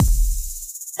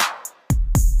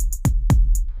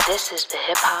This is the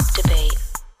Hip Hop Debate.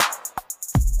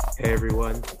 Hey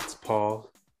everyone, it's Paul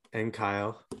and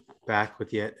Kyle back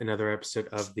with yet another episode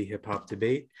of the Hip Hop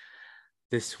Debate.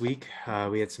 This week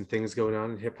we had some things going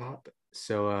on in hip hop,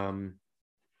 so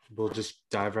we'll just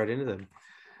dive right into them.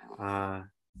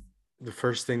 The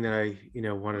first thing that I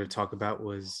wanted to talk about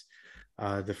was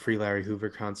the Free Larry Hoover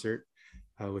concert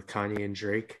with Kanye and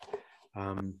Drake.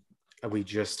 We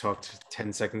just talked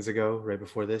 10 seconds ago, right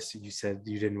before this. You said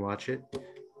you didn't watch it.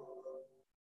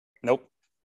 Nope.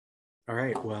 All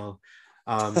right. Well,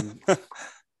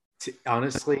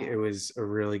 honestly, it was a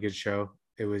really good show.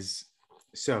 It was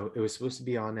supposed to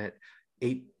be on at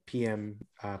 8 p.m.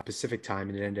 Pacific time,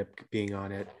 and it ended up being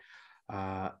on at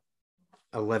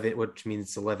 11, which means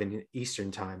it's 11 Eastern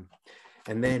time.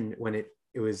 And then when it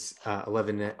was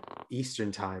 11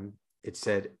 Eastern time, it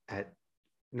said at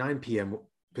 9 p.m.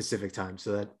 Pacific time,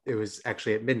 so that it was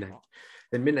actually at midnight.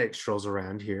 Then midnight strolls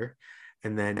around here,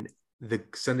 and then the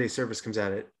Sunday service comes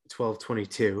out at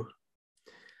 12:22,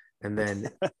 and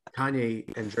then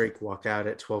Kanye and Drake walk out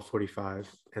at 12:45,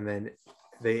 and then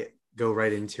they go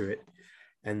right into it.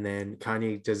 And then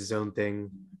Kanye does his own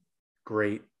thing.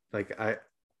 Great. Like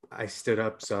I stood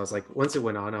up, so I was like, once it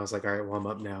went on, I was like, all right, well, I'm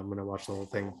up now. I'm gonna watch the whole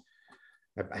thing.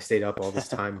 I stayed up all this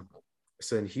time.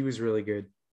 So then he was really good.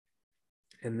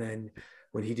 And then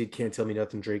when he did Can't Tell Me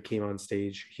Nothing, Drake came on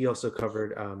stage. He also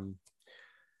covered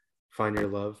Find Your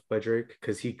Love by Drake,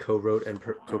 because he co-wrote and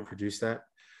co-produced that.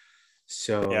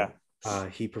 So yeah.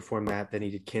 He performed that. Then he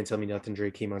did Can't Tell Me Nothing.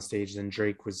 Drake came on stage. Then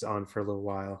Drake was on for a little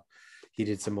while. He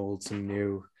did some old, some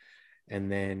new.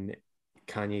 And then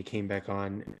Kanye came back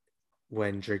on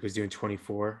when Drake was doing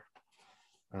 24.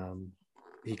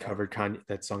 He covered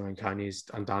that song on Kanye's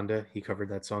on Donda. He covered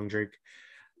that song, Drake.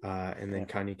 And then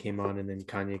Kanye came on, and then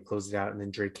Kanye closed it out, and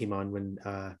then Drake came on when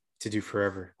to do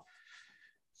Forever.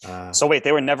 So wait,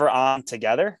 they were never on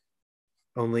together?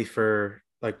 Only for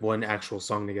like one actual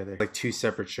song together, like two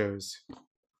separate shows.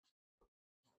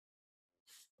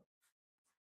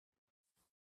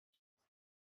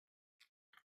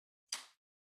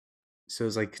 So it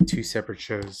was like two separate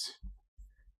shows.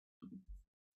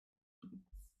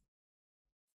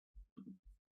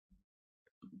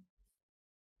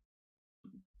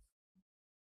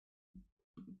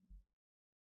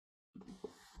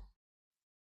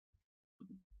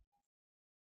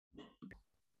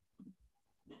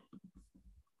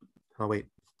 Oh wait,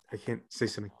 I can't say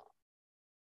something.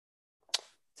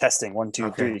 Testing 1,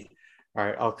 2, 3. All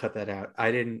right, I'll cut that out.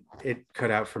 It cut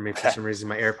out for me for some reason.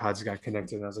 My AirPods got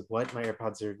connected, and I was like, what? My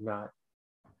AirPods are not.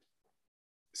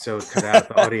 So it cut out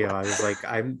the audio. I was like,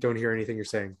 I don't hear anything you're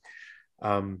saying.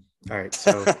 All right,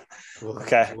 so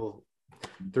we'll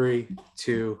 3,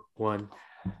 2, 1.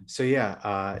 So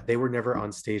yeah, they were never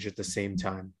on stage at the same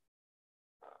time.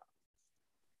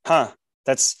 Huh.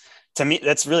 To me,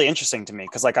 that's really interesting to me,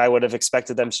 because like I would have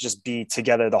expected them to just be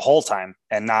together the whole time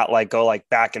and not like go like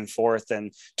back and forth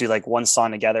and do like one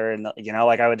song together. And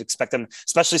like I would expect them,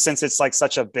 especially since it's like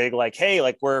such a big like, hey,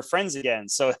 like we're friends again.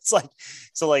 So it's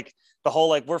like, the whole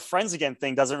like we're friends again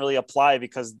thing doesn't really apply,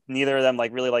 because neither of them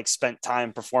like really like spent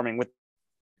time performing with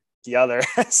the other.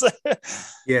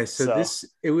 Yeah. So this,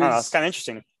 it was, it's kind of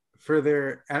interesting. For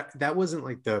that wasn't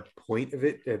like the point of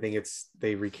it. I think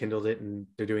they rekindled it and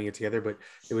they're doing it together, but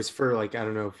it was for like, I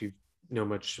don't know if you know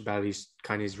much about it.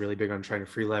 Kanye's really big on trying to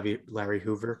free Larry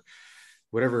Hoover.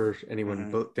 Whatever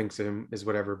anyone thinks of him is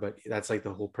whatever, but that's like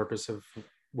the whole purpose of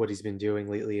what he's been doing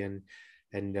lately, and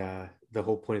the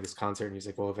whole point of this concert. And he's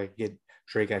like, well, if I get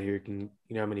Drake out here,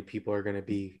 how many people are going to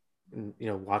be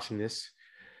watching this,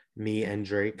 me and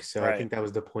Drake. So right. I think that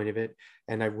was the point of it.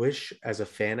 And I wish, as a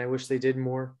fan, they did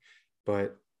more,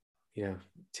 but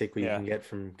take what you can get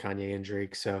from Kanye and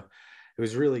Drake. So it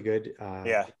was really good.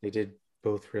 They did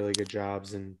both really good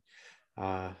jobs, and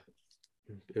it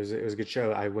was a good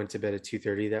show. I went to bed at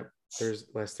 2:30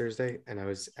 last Thursday, and I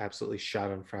was absolutely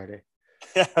shot on Friday.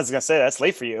 Yeah, I was gonna say that's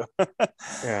late for you.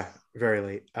 Yeah, very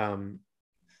late.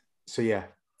 So yeah,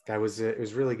 it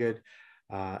was really good.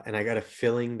 And I got a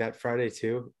filling that Friday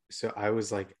too. So I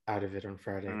was like out of it on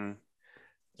Friday.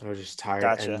 I was just tired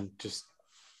and just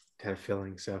had a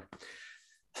filling. So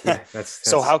yeah, that's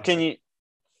so how can you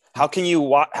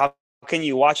watch it? Can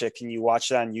you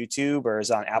watch it on YouTube, or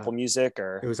is it on Apple Music,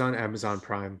 or? It was on Amazon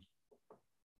Prime.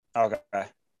 Okay.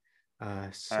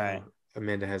 So all right.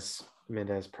 Amanda has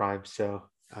Prime. So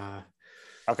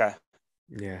okay.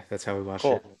 Yeah, that's how we watched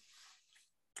cool. it.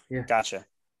 Yeah. Gotcha.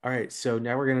 All right, so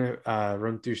now we're gonna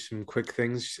run through some quick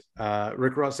things.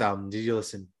 Rick Ross album, did you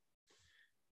listen?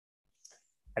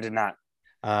 I did not.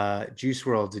 Juice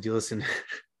WRLD, did you listen?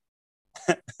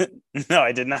 No,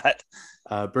 I did not.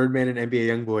 Birdman and NBA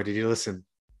YoungBoy, did you listen?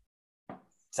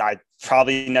 I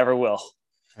probably never will.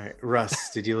 All right,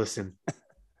 Russ, did you listen?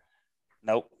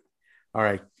 Nope. All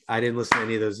right, I didn't listen to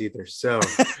any of those either. So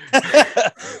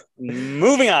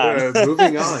moving on.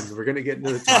 moving on, we're gonna get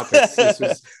into the topics. This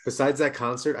was, besides that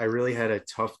concert, I really had a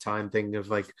tough time thinking of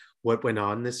like what went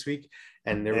on this week,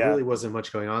 and there really wasn't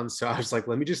much going on. So I was like,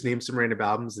 let me just name some random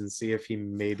albums and see if he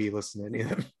maybe listened to any of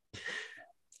them.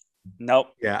 Nope.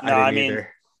 Yeah, no, I didn't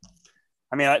either.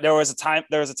 I mean, there was a time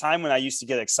when I used to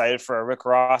get excited for a Rick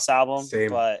Ross album, Same.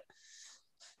 But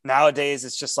nowadays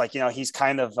it's just like, he's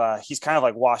kind of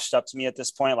like washed up to me at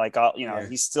this point. Like,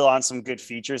 he's still on some good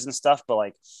features and stuff, but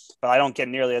I don't get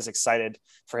nearly as excited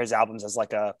for his albums as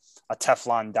like a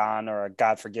Teflon Don or a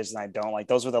God Forgives and I Don't. Like,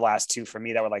 those were the last two for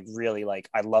me that were like really, like,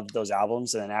 I loved those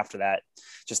albums. And then after that,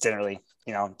 just didn't really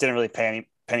pay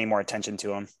any more attention to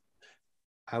them.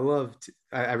 I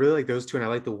really like those two, and I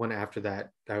like the one after that.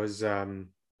 That was what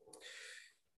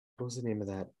was the name of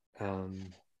that?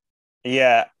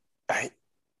 Yeah, I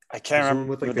can't remember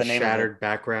with like the name shattered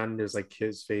background. There's like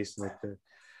his face and like the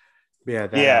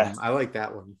I like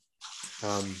that one.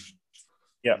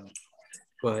 Yeah,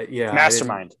 but yeah,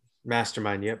 Mastermind.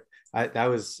 Yep, I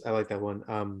like that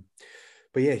one.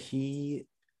 But yeah, he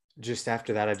just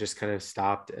after that I just kind of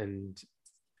stopped, and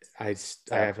I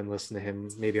haven't listened to him,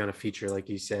 maybe on a feature like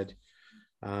you said.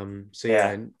 And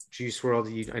Juice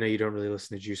WRLD, I know you don't really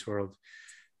listen to Juice WRLD.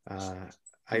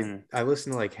 I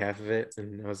listened to like half of it,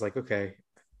 and I was like, okay,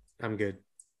 I'm good.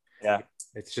 Yeah,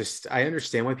 it's just, I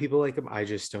understand why people like him. I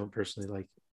just don't personally like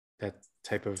that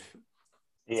type of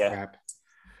rap.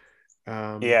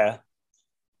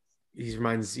 He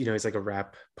reminds, he's like a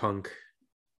rap punk,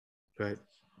 but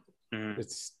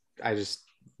I just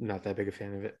not that big a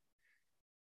fan of it.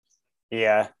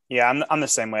 Yeah, I'm the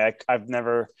same way. I've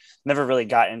never really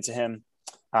got into him,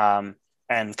 and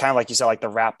kind of like you said, like the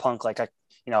rap punk. Like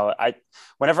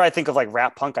whenever I think of like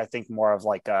rap punk, I think more of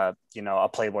like a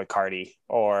Playboi Carti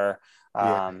or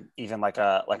even like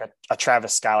a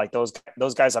Travis Scott. Like those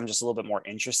guys, I'm just a little bit more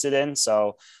interested in.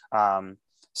 So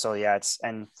yeah,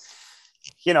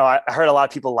 I heard a lot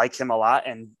of people like him a lot,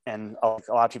 and a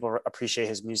lot of people appreciate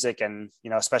his music, and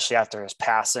especially after his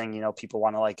passing, people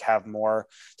want to like have more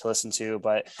to listen to,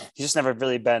 but he's never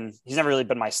really been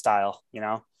my style.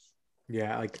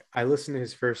 Yeah, like I listened to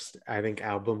his first, I think,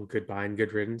 album, Goodbye and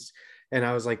Good Riddance, and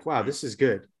I was like, wow, this is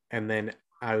good. And then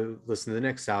I listened to the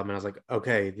next album, and I was like,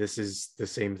 okay, this is the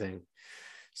same thing.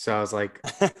 So I was like,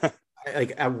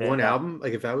 one album,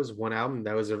 like if that was one album,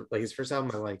 that was like his first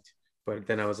album I liked. But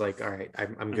then I was like, all right,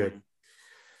 I'm good.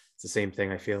 It's the same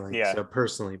thing, I feel like. So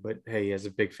personally, but hey, he has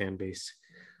a big fan base.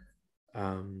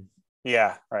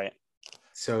 Yeah, right.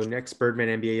 So next,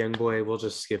 Birdman, NBA Youngboy. We'll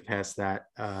just skip past that.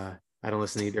 I don't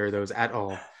listen to either of those at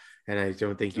all, and I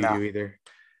don't think you do either.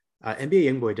 NBA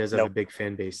Youngboy does have a big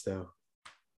fan base, though.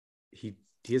 He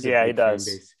has a big fan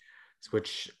base,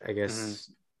 which I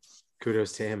guess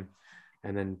kudos to him.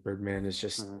 And then Birdman is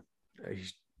just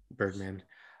Birdman.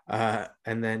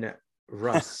 And then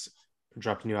Russ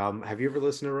dropped a new album. Have you ever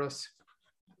listened to Russ?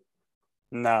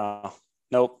 No.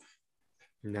 Nope.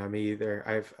 No, me either.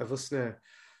 I've listened to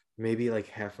maybe like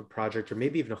half a project or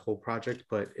maybe even a whole project,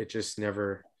 but it just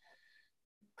never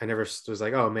was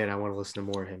like, oh man, I want to listen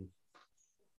to more of him.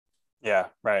 Yeah,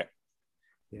 right.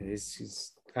 Yeah,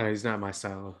 he's not my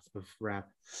style of rap.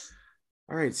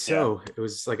 All right, so it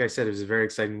was, like I said, it was a very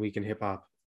exciting week in hip hop.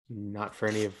 Not for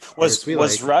any of was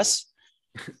Russ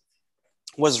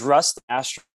was Russ the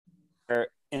Astro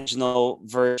original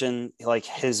version, like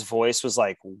his voice was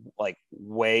like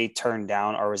way turned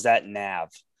down, or was that Nav?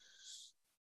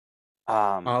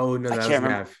 Oh no, that was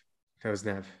Nav. That was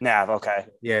Nav. Nav, okay.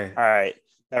 Yeah. All right.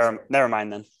 Never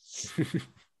mind then.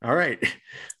 All right.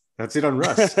 That's it on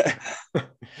Russ.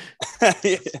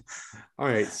 All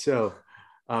right, so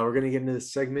we're going to get into the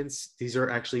segments. These are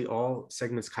actually all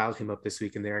segments Kyle came up this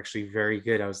week, and they're actually very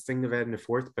good. I was thinking of adding a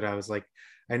fourth, but I was like,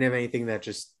 I didn't have anything that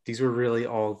these were really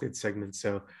all good segments.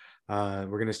 So we're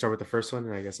going to start with the first one,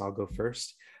 and I guess I'll go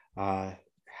first. How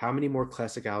many more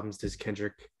classic albums does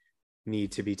Kendrick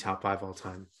need to be top 5 all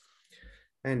time?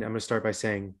 And I'm going to start by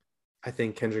saying, I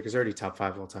think Kendrick is already top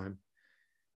 5 all time.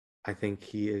 I think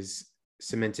he is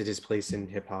cemented his place in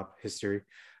hip hop history.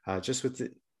 I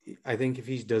think if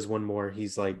he does one more,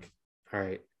 he's like, all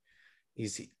right,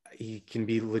 he can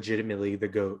be legitimately the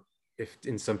GOAT if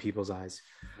in some people's eyes.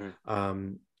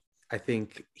 I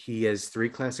think he has 3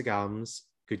 classic albums: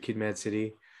 Good Kid, Mad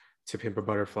City, To Pimp a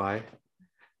Butterfly,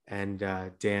 and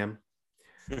Damn.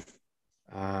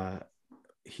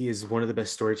 He is one of the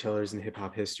best storytellers in hip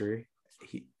hop history.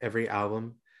 Every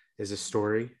album is a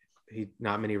story.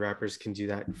 Not many rappers can do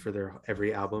that for their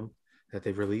every album that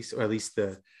they've released, or at least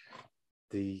the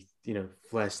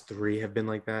last three have been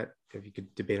like that. If you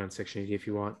could debate on Section 80 if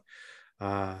you want.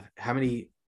 How many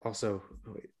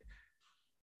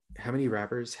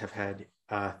rappers have had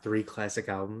three classic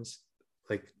albums?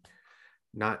 Like,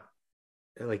 not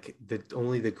like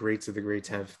only the greats of the greats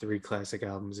have three classic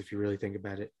albums if you really think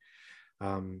about it.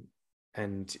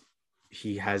 And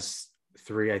he has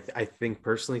three. I think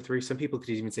personally three. Some people could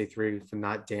even say three for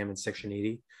not Damn and Section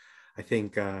 80. I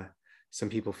think some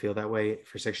people feel that way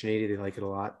for Section 80. They like it a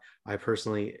lot. I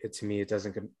personally, to me,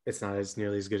 it's not as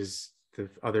nearly as good as the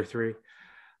other three.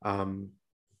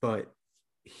 But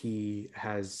he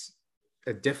has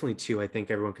definitely two. I think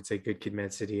everyone could say Good Kid,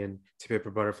 Mad City, and To Pimp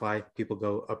a Butterfly. People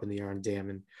go up in the air on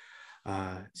Damn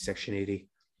and Section 80.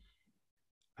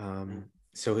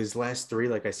 So his last three,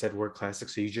 like I said, were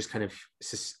classics. So you just kind of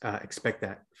expect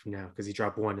that from now, because he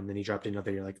dropped one and then he dropped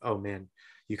another. You're like, oh man,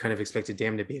 you kind of expected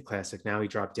Damn to be a classic. Now he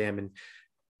dropped Damn, and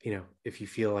if you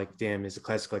feel like Damn is a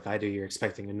classic like I do, you're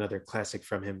expecting another classic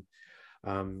from him.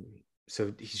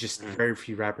 So he's just very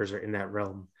few rappers are in that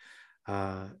realm.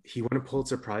 He won a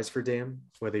Pulitzer Prize for Damn.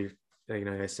 Whether like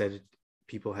I said,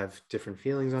 people have different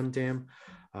feelings on Damn,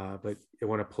 but it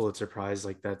won a Pulitzer Prize.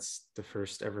 Like, that's the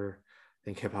first ever, I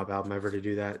think, hip hop album ever to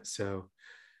do that. So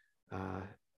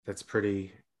that's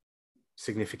pretty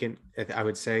significant, I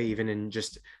would say, even in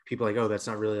just people like, oh, that's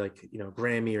not really like,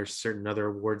 Grammy or certain other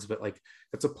awards, but like,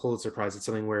 that's a Pulitzer Prize. It's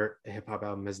something where a hip hop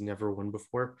album has never won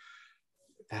before.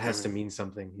 That has to mean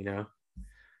something,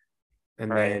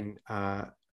 And Right.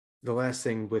 then the last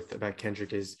thing about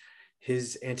Kendrick is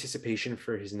his anticipation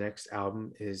for his next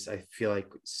album is, I feel like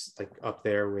up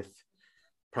there with,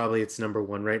 probably it's number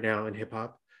one right now in hip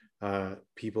hop.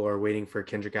 People are waiting for a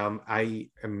Kendrick album. I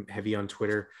am heavy on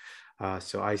Twitter.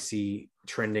 So I see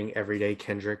trending every day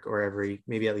Kendrick, or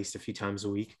maybe at least a few times a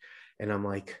week. And I'm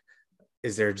like,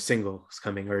 is there singles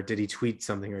coming, or did he tweet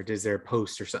something, or is there a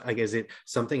post or something? Like, is it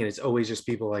something? And it's always just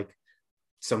people like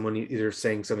someone either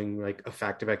saying something like a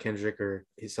fact about Kendrick, or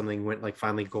something went like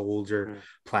finally gold or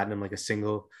platinum, like a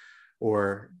single,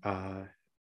 or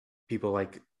people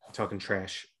like talking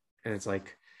trash. And it's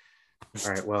like,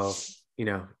 all right, well,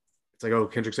 it's like, oh,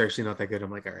 Kendrick's actually not that good.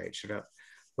 I'm like, all right, shut up.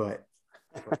 But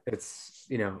it's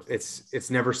it's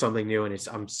never something new, and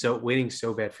I'm so waiting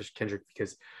so bad for Kendrick,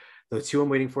 because the two I'm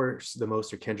waiting for the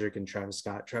most are Kendrick and Travis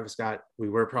Scott. Travis Scott, we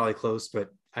were probably close, but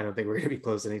I don't think we're going to be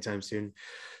close anytime soon.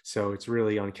 So it's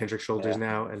really on Kendrick's shoulders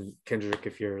now. And Kendrick,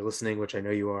 if you're listening, which I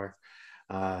know you are,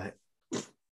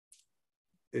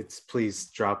 it's please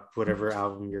drop whatever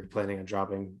album you're planning on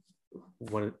dropping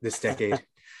this decade.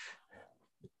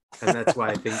 And that's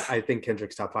why I think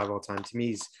Kendrick's top 5 all time. To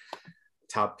me,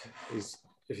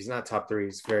 if he's not top 3,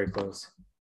 he's very close.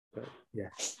 But yeah.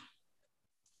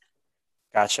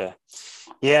 Gotcha.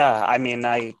 Yeah. I mean,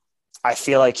 I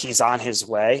feel like he's on his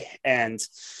way, and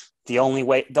the only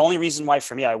reason why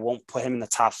for me, I won't put him in the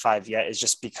top 5 yet is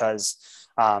just because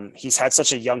he's had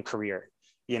such a young career,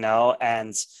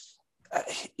 and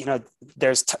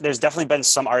there's definitely been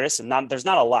some artists, and there's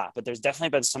not a lot, but there's definitely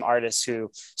been some artists who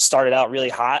started out really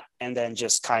hot and then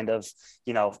just kind of,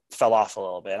 fell off a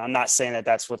little bit. And I'm not saying that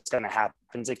that's what's going to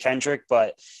happen to Kendrick,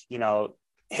 but,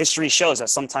 history shows that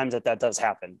sometimes that does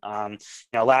happen.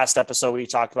 Last episode we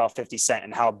talked about 50 Cent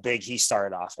and how big he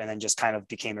started off and then just kind of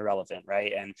became irrelevant,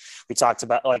 right? And we talked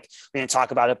about, we didn't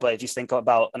talk about it, but if you think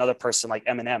about another person like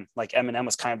Eminem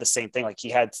was kind of the same thing. Like, he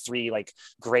had 3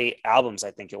 great albums,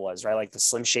 I think it was, right? Like the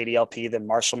Slim Shady LP, then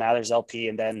Marshall Mathers LP,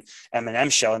 and then Eminem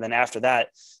Show. And then after that,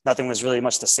 nothing was really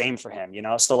much the same for him,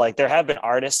 So there have been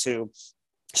artists who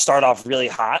start off really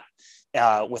hot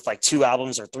with 2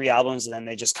 albums or 3 albums, and then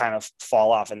they just kind of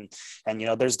fall off. And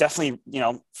there's definitely,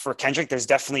 for Kendrick, there's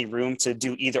definitely room to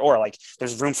do either or.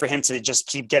 There's room for him to just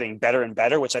keep getting better and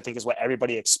better, which I think is what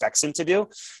everybody expects him to do.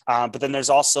 But then there's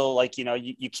also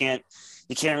you can't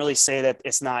really say that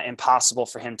it's not impossible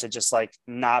for him to just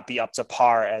not be up to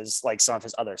par as some of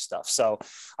his other stuff. So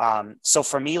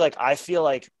for me, I feel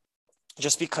like,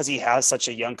 just because he has such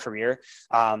a young career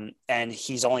and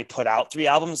he's only put out 3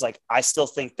 albums, I still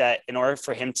think that in order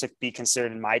for him to be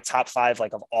considered in my top 5,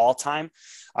 of all time,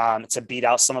 to beat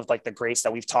out some of the greats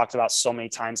that we've talked about so many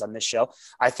times on this show,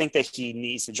 I think that he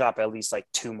needs to drop at least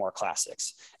 2 more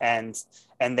classics, and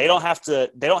they don't have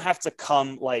to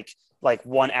come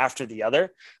one after the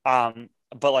other.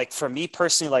 But for me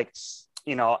personally,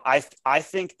 I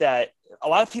think that a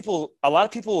lot of people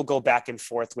will go back and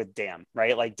forth with Damn,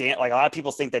 right? Damn, a lot of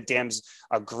people think that Damn's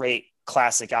a great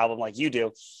classic album, like you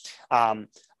do. I'm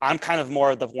kind of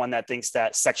more the one that thinks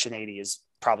that Section 80 is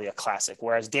probably a classic,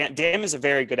 whereas Damn is a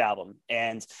very good album.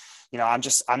 And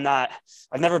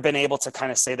I've never been able to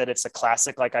kind of say that it's a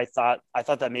classic. Like I thought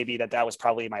that maybe that was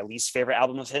probably my least favorite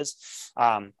album of his.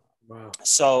 Wow.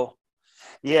 So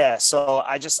yeah, so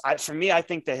for me, I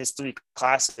think that his three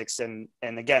classics, and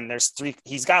again,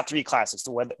 he's got three classics.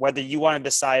 Whether you want to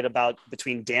decide about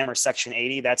between Damn or Section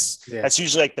 80, that's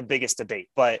usually like the biggest debate,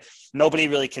 but nobody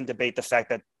really can debate the fact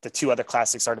that the two other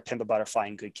classics are To Pimp a Butterfly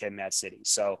and Good Kid, Mad City.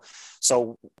 So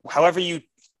however you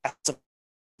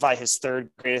by his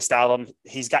third greatest album,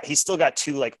 he's still got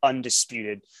two like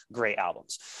undisputed great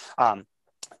albums.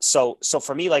 So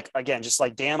for me, like, again, just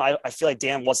like Damn, I feel like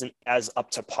Damn wasn't as up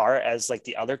to par as like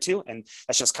the other two. And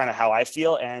that's just kind of how I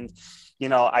feel. And,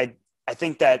 I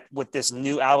think that with this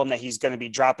new album that he's going to be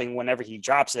dropping, whenever he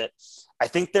drops it, I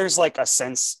think there's like a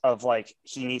sense of like,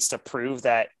 he needs to prove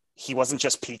that he wasn't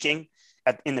just peaking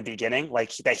in the beginning,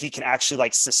 like that he can actually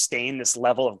like sustain this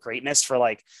level of greatness for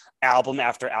like album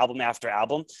after album after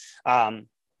album. And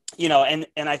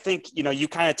I think, you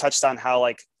kind of touched on how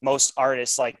like most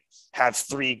artists like have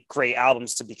three great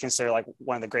albums to be considered like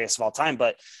one of the greatest of all time.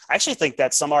 But I actually think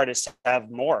that some artists have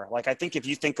more. Like, I think if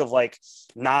you think of like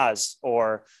Nas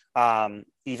or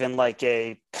even like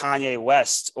a Kanye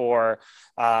West or,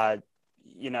 I'm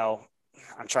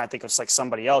trying to think of like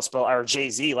somebody else, but or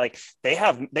Jay-Z, like they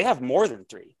have more than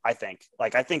three. I think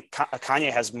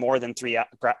Kanye has more than three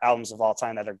albums of all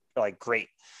time that are like great.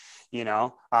 Do you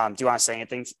want to say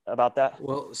anything about that?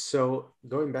 Well, so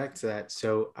going back to that,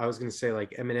 so I was going to say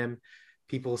like Eminem,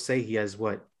 people say he has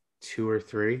what, 2 or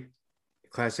 3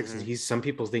 classics, and some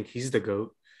people think he's the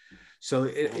GOAT. So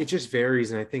it just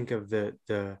varies. And I think of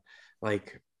the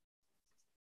like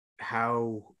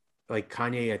how like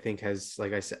Kanye, I think has,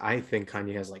 like I said, I think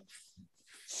Kanye has like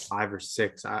 5 or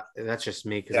 6. That's just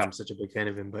me because I'm such a big fan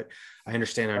of him. But I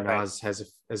understand our Nas has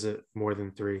a more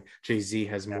than 3. Jay-Z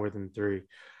has more than 3.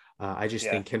 I just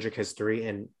think Kendrick has 3,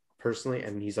 and personally,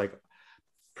 and he's like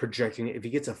projecting it. If he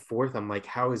gets a 4th, I'm like,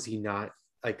 how is he not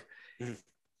like?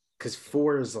 Because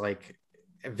 4 is like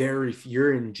if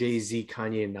you're in Jay-Z,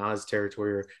 Kanye, and Nas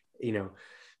territory, or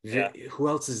who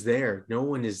else is there? No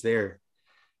one is there.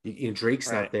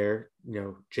 Drake's not there.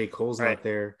 J. Cole's not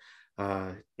there.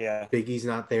 Biggie's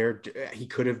not there. He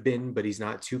could have been, but he's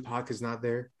not. Tupac is not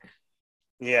there.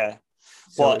 Yeah.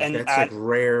 So well, and that's like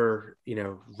rare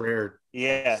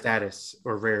status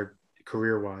or rare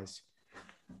career wise.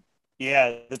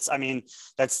 Yeah,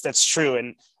 that's true.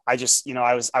 And I just,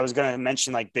 I was going to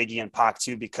mention like Biggie and Pac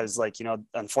too, because like,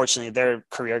 unfortunately their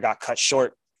career got cut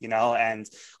short, and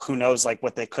who knows like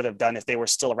what they could have done if they were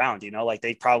still around, like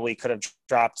they probably could have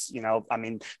dropped,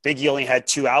 Biggie only had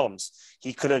 2 albums.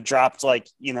 He could have dropped like,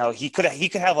 he could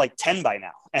have like 10 by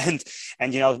now. And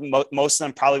most of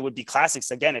them probably would be classics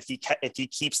again, if he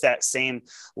keeps that same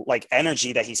like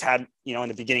energy that he's had, in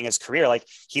the beginning of his career, like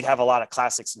he'd have a lot of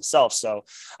classics himself. So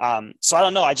I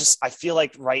don't know. I feel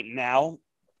like right now,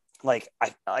 like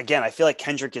I feel like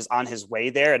Kendrick is on his way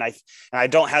there, and I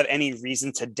don't have any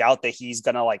reason to doubt that he's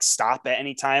gonna like stop at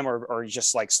any time or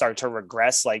just like start to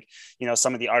regress, like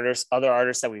some of the other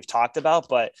artists that we've talked about.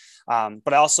 But I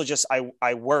also just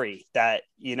I worry that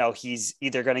he's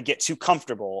either gonna get too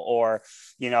comfortable, or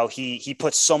he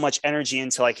puts so much energy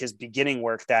into like his beginning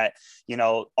work that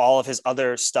all of his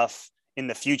other stuff in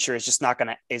the future is just not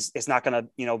gonna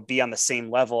be on the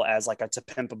same level as like a To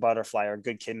Pimp a Butterfly or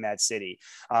Good Kid, Mad City.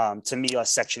 To me, a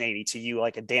Section 80, to you,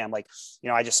 like a Damn. Like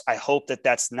I hope that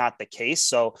that's not the case.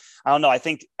 So I don't know. I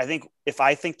think if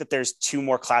I think that there's 2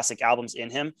 more classic albums in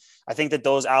him, I think that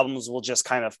those albums will just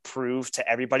kind of prove to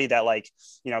everybody that like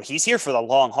he's here for the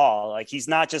long haul. Like he's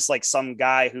not just like some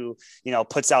guy who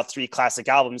puts out 3 classic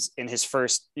albums in his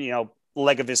first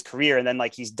leg of his career, and then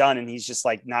like he's done and he's just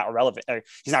like not relevant, or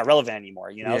he's not relevant anymore.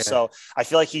 So I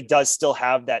feel like he does still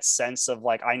have that sense of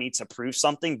like, I need to prove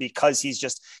something, because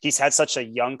he's had such a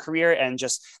young career and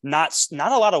just not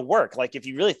a lot of work. Like if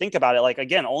you really think about it, like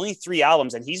again, only 3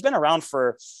 albums, and he's been around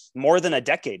for more than a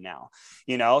decade now.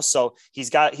 So he's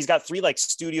got 3 like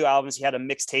studio albums. He had a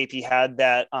mixtape. He had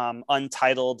that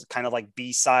untitled kind of like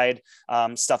B-side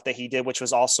stuff that he did, which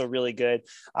was also really good.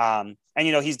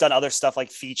 And he's done other stuff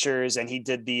like features, and he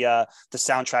did the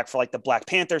soundtrack for like the Black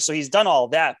Panther. So he's done all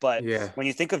that. But when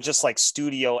you think of just like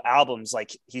studio albums,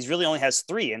 like he's really only has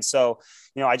 3. And so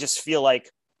I just feel like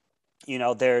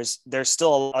there's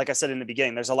still, like I said in the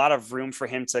beginning, there's a lot of room for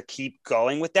him to keep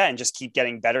going with that and just keep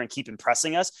getting better and keep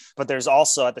impressing us. But there's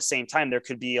also at the same time, there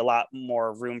could be a lot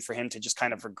more room for him to just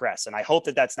kind of regress. And I hope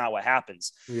that that's not what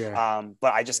happens. Yeah.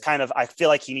 But I feel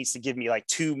like he needs to give me like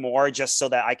 2 more just so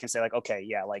that I can say like, okay,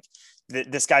 yeah, like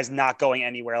this guy's not going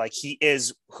anywhere. Like he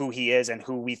is who he is and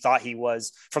who we thought he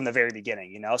was from the very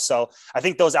beginning, So I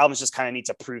think those albums just kind of need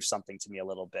to prove something to me a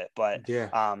little bit, but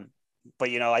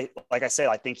like I said,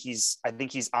 I think he's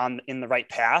in the right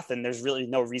path, and there's really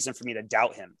no reason for me to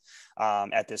doubt him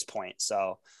at this point.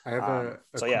 So I have a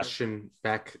question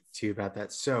back to you about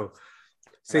that. So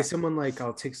say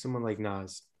I'll take someone like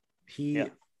Nas.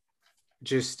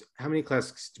 Just how many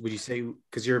classics would you say,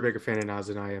 because you're a bigger fan of Nas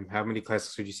than I am, how many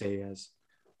classics would you say he has?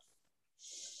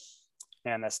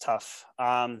 Man, that's tough.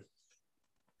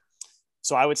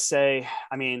 So I would say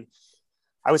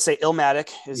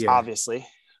Illmatic is obviously.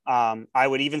 I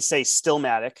would even say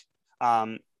Stillmatic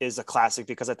is a classic,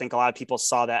 because I think a lot of people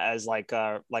saw that as like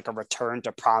a return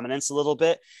to prominence a little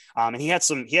bit. And he had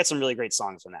some really great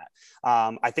songs on that.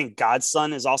 I think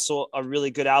Godson is also a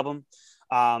really good album.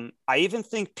 I even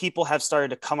think people have started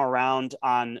to come around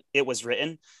on It Was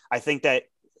Written. I think that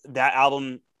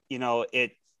album,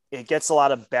 it gets a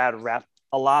lot of bad rep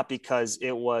a lot because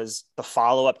it was the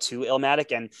follow-up to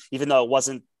Illmatic. And even though it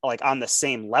wasn't like on the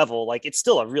same level, like it's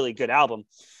still a really good album.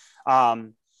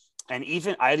 And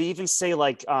I'd even say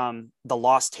like The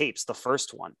Lost Tapes, the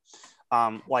first one,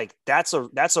 like that's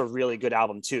a really good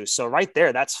album too. So right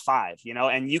there, that's 5,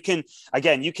 and you can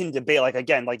debate, like,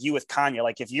 again, like you with Kanye,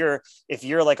 like if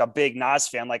you're like a big Nas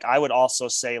fan, like I would also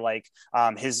say like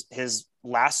his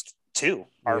last 2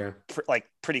 are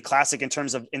pretty classic in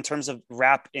terms of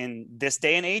rap in this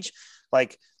day and age.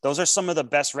 Like those are some of the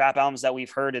best rap albums that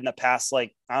we've heard in the past,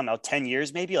 like, I don't know, 10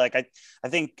 years, maybe. Like I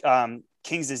think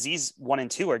King's Disease 1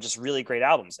 and 2 are just really great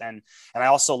albums. And I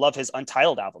also love his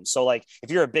Untitled album. So like,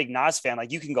 if you're a big Nas fan,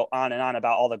 like you can go on and on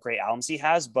about all the great albums he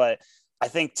has, but I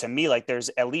think to me, like there's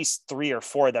at least 3 or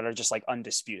 4 that are just like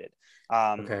undisputed.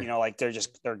 Like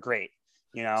they're great,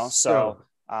 so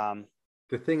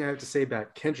the thing I have to say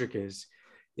about Kendrick is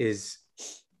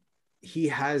he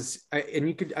has, and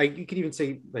you could even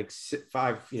say like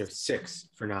 5, 6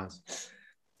 for Nas,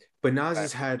 but Nas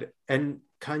has had, and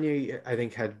Kanye, I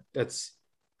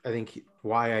think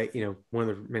why one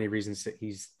of the many reasons that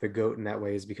he's the GOAT in that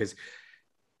way is because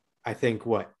I think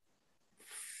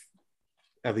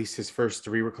at least his first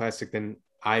 3 were classic. Then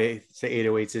I say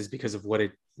 808s is because of what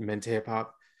it meant to hip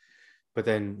hop. But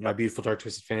then My Beautiful Dark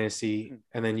Twisted Fantasy,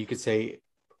 and then you could say,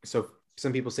 so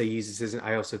some people say Yeezus isn't.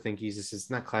 I also think Yeezus is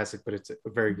not classic, but it's a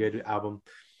very good album.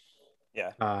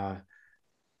 Yeah.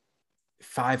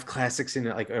 5 classics in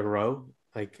like a row,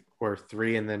 like, or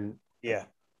 3, and then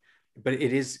But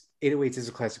it is 808s is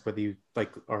a classic whether you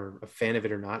like are a fan of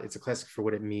it or not. It's a classic for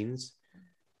what it means,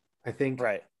 I think.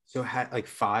 Right. So like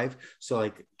 5. So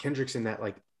like Kendrick's in that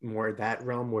like more that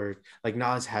realm where like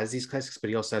Nas has these classics, but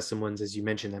he also has some ones, as you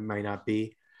mentioned, that might not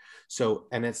be. So,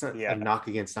 and it's not a knock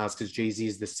against Nas, because Jay-Z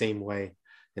is the same way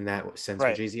in that sense.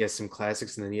 Right. Jay-Z has some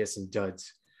classics and then he has some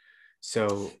duds.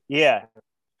 So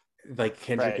like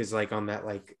Kendrick is like on that,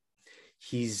 like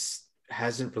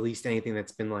hasn't released anything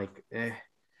that's been like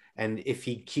and if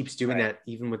he keeps doing that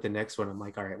even with the next one, I'm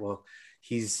like, all right, well,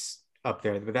 he's up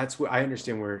there. But that's where I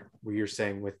understand where you're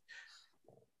saying with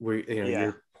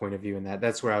your point of view in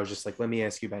that's where I was just like, let me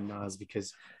ask you about Nas,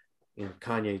 because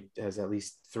Kanye has at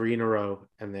least 3 in a row,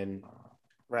 and then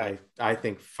I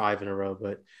think 5 in a row,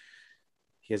 but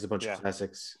he has a bunch of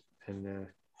classics. And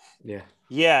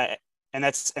and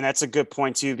that's a good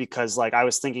point too, because like I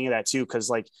was thinking of that too, because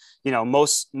like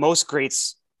most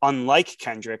greats, unlike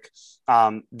Kendrick,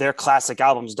 their classic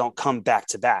albums don't come back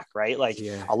to back, right? Like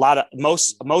a lot of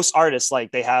most artists,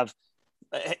 like they have,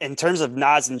 in terms of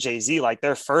Nas and Jay-Z, like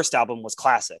their first album was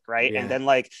classic, right? And then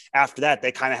like after that,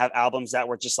 they kind of have albums that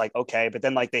were just like, okay, but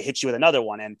then like they hit you with another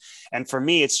one. And for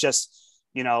me, it's just,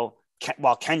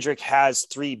 while Kendrick has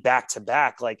 3 back to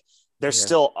back, like there's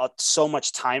still so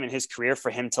much time in his career for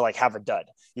him to like have a dud.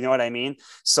 You know what I mean?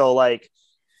 So like,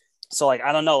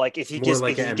 I don't know, like if he gives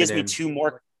me 2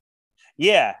 more.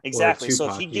 Yeah, exactly.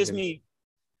 So if he gives me,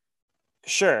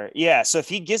 sure. Yeah. So if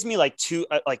he gives me like 2,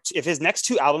 like if his next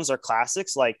 2 albums are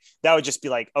classics, like that would just be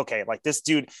like, okay, like this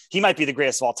dude, he might be the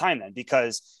greatest of all time then,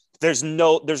 because there's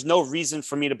no reason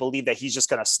for me to believe that he's just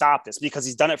going to stop this, because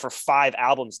he's done it for 5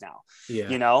 albums now,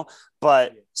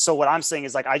 but so what I'm saying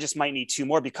is like, I just might need 2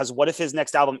 more, because what if his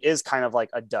next album is kind of like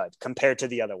a dud compared to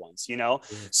the other ones,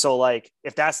 So like,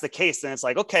 if that's the case, then it's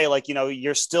like, okay, like,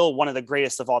 you're still one of the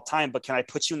greatest of all time, but can I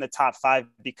put you in the top 5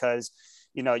 because,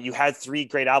 you had 3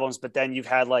 great albums, but then you've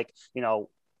had like,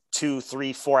 2,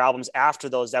 3, 4 albums after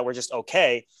those that were just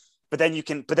okay. But then he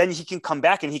can come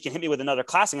back and he can hit me with another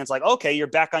classic. And it's like, okay, you're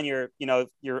back on your,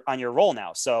 you're on your roll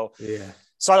now. So Yeah.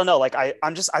 So I don't know. Like I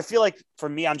feel like for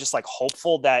me, I'm just like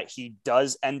hopeful that he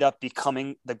does end up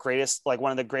becoming the greatest, like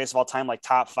one of the greatest of all time, like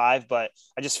top 5. But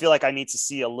I just feel like I need to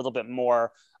see a little bit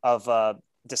more of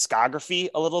discography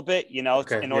a little bit, in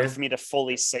order for me to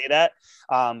fully say that.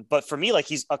 But for me, like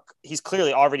he's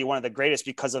clearly already one of the greatest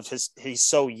because of he's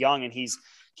so young and he's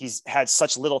had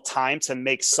such little time to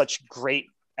make such great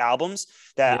albums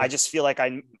that I just feel like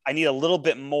I need a little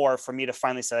bit more for me to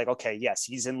finally say like, okay, yes,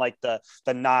 he's in like the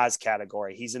Nas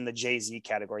category. He's in the Jay-Z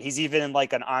category. He's even in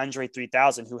like an Andre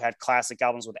 3000 who had classic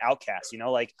albums with Outkast,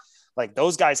 like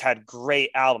those guys had great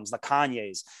albums, the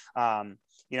Kanye's,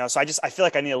 so I feel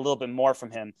like I need a little bit more from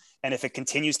him. And if it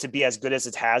continues to be as good as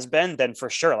it has been, then for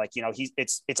sure, like,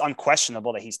 it's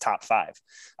unquestionable that he's top 5.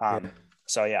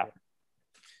 So yeah.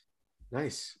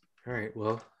 Nice. All right.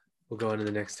 Well, we'll go on to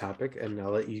the next topic and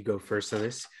I'll let you go first on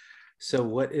this. So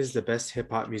what is the best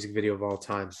hip hop music video of all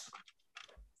time?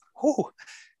 Oh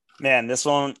man, this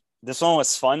one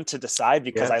was fun to decide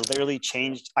because I literally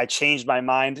changed my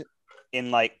mind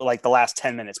in like the last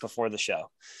 10 minutes before the show.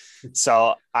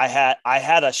 So I had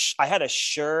a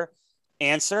sure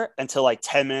answer until like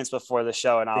 10 minutes before the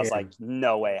show. And I was like,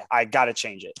 no way, I got to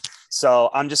change it. So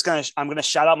I'm going to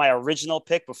shout out my original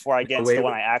pick before I get into the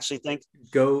one I actually think.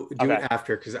 Go do it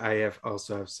after, because I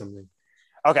also have something.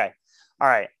 Okay. All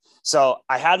right. So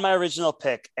I had my original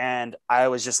pick and I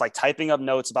was just like typing up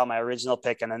notes about my original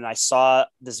pick. And then I saw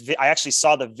I actually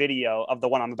saw the video of the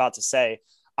one I'm about to say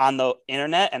on the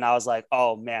internet. And I was like,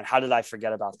 oh man, how did I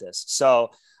forget about this?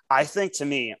 So I think to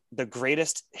me, the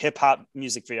greatest hip hop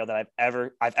music video that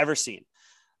I've ever seen,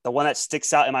 the one that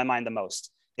sticks out in my mind the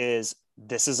most is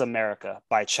This Is America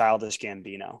by Childish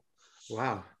Gambino.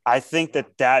 Wow. I think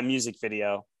that music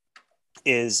video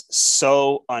is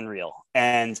so unreal.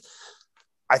 And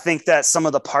I think that some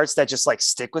of the parts that just like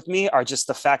stick with me are just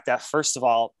the fact that, first of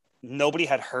all, nobody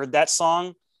had heard that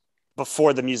song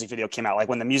before the music video came out. Like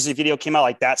when the music video came out,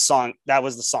 like that song, that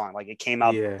was the song. Like it came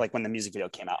out like when the music video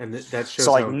came out. And that shows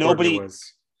so like how nobody it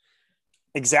was.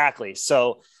 Exactly.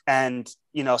 So, and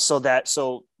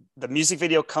so the music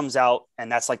video comes out and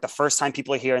that's like the first time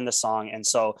people are hearing the song. And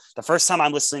so the first time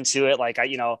I'm listening to it, like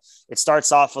it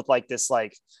starts off with like this,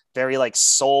 like very like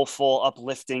soulful,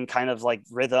 uplifting kind of like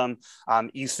rhythm.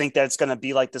 You think that it's going to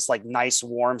be like this like nice,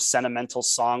 warm, sentimental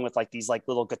song with like these like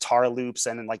little guitar loops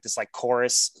and then like this like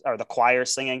chorus or the choir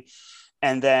singing.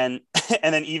 And then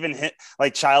even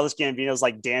like Childish Gambino's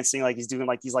like dancing, like he's doing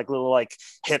like these like little like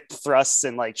hip thrusts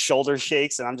and like shoulder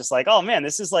shakes. And I'm just like, oh man,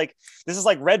 this is like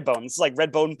Redbone. This is like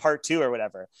Redbone Part 2 or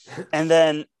whatever. And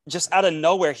then just out of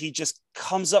nowhere, he just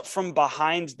comes up from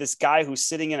behind this guy who's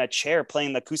sitting in a chair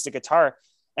playing the acoustic guitar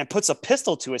and puts a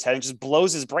pistol to his head and just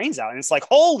blows his brains out. And it's like,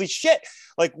 holy shit,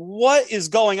 like what is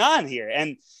going on here?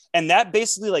 And that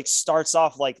basically like starts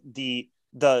off like the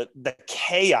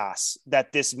chaos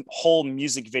that this whole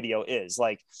music video is.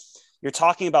 Like you're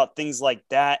talking about things like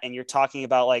that, and you're talking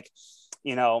about like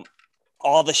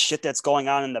all the shit that's going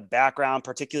on in the background,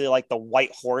 particularly like the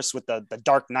white horse with the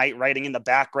Dark Knight writing in the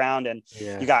background, and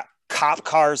you got cop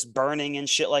cars burning and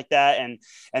shit like that,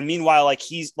 and meanwhile like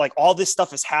he's like all this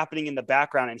stuff is happening in the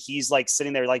background and he's like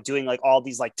sitting there like doing like all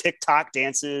these like TikTok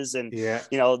dances and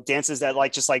dances that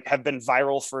like just like have been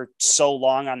viral for so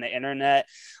long on the internet.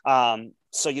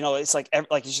 So it's like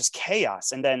it's just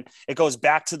chaos. And then it goes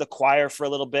back to the choir for a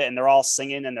little bit and they're all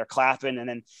singing and they're clapping, and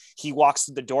then he walks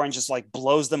through the door and just like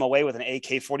blows them away with an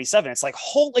AK-47. It's like,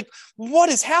 holy, what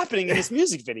is happening in this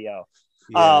music video?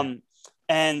 So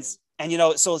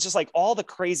it's just like all the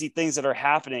crazy things that are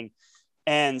happening.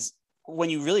 And when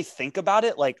you really think about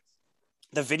it, like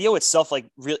the video itself, like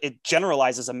it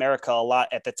generalizes America a lot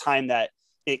at the time that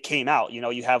it came out.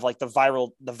 You have like the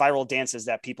viral dances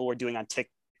that people were doing on TikTok,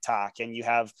 and you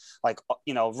have like,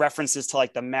 references to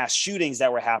like the mass shootings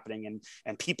that were happening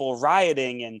and people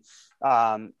rioting and,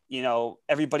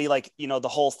 everybody like, the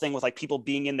whole thing with like people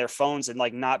being in their phones and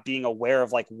like not being aware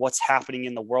of like what's happening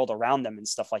in the world around them and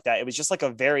stuff like that. It was just like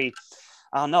a very,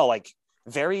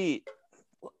 very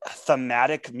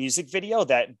thematic music video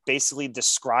that basically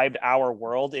described our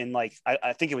world in like,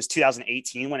 I think it was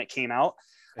 2018 when it came out.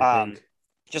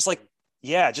 Just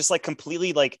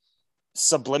completely like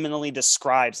subliminally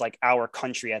describes like our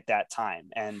country at that time.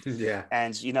 And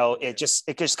it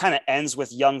just kind of ends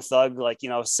with Young Thug like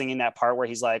singing that part where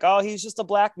he's like, oh, he's just a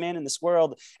black man in this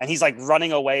world, and he's like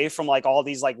running away from like all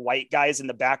these like white guys in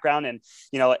the background. And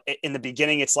in the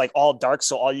beginning it's like all dark,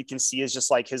 so all you can see is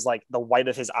just like his like the white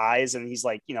of his eyes, and he's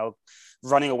like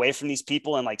running away from these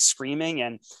people and like screaming.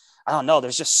 And I don't know,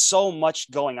 there's just so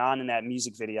much going on in that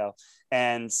music video.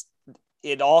 And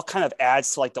it all kind of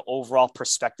adds to like the overall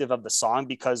perspective of the song,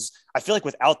 because I feel like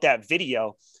without that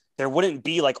video, there wouldn't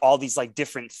be like all these like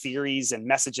different theories and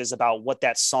messages about what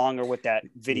that song or what that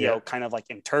video kind of like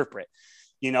interpret.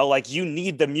 You know, like you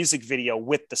need the music video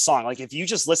with the song. Like if you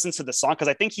just listen to the song, because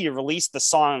I think he released the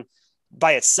song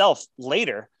by itself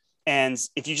later. And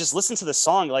if you just listen to the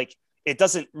song, like it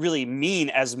doesn't really mean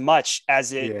as much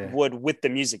as it would with the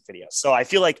music video. So I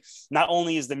feel like not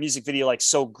only is the music video like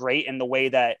so great in the way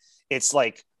that it's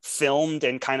like filmed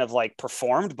and kind of like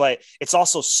performed, but it's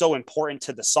also so important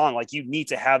to the song. Like you need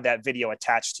to have that video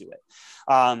attached to it.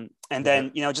 And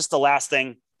then, you know, just the last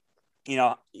thing, you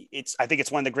know, I think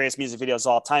it's one of the greatest music videos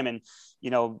of all time. And, you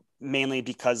know, mainly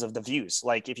because of the views.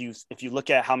 Like if you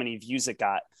look at how many views it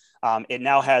got, it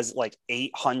now has like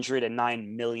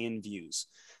 809 million views,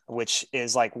 which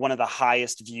is like one of the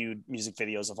highest viewed music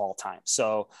videos of all time.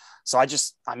 So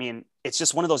I mean, it's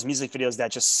just one of those music videos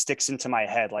that just sticks into my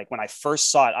head. Like when I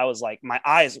first saw it, I was like, my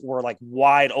eyes were like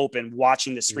wide open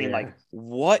watching the screen, like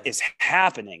what is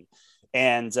happening?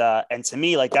 And to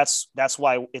me, like, that's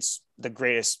why it's the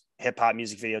greatest hip hop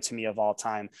music video to me of all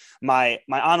time. My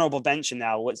honorable mention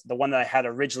now was the one that I had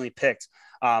originally picked.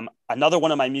 Another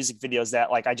one of my music videos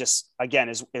that like, I just, again,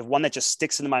 is one that just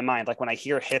sticks into my mind. Like when I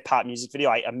hear hip hop music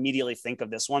video, I immediately think of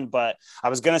this one, but I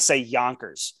was going to say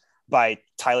Yonkers by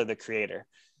Tyler, the Creator,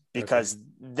 because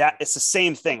that it's the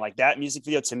same thing. Like that music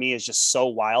video to me is just so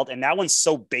wild. And that one's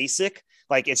so basic.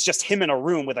 Like it's just him in a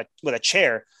room with a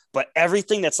chair, but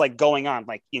everything that's like going on,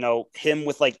 like, you know, him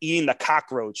with like eating the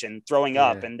cockroach and throwing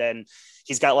up. And then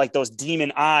he's got like those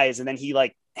demon eyes and then he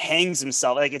like hangs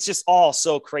himself. Like it's just all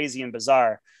so crazy and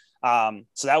bizarre.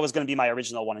 So that was going to be my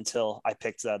original one until I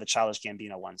picked the Childish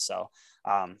Gambino one. So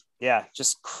yeah,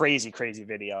 just crazy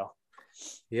video.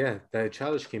 Yeah, the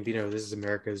Childish Gambino, This Is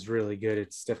America is really good.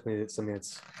 It's definitely something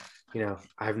that's, you know,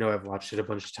 I've watched it a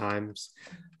bunch of times.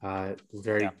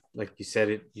 Very, like you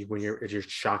said, when you're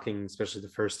shocking, especially the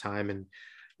first time, and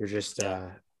you're just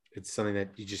it's something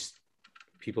that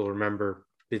people remember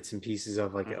bits and pieces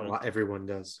of, like a lot, everyone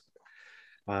does.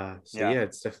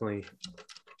 It's definitely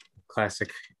a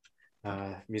classic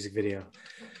music video.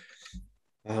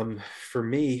 For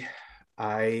me,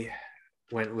 I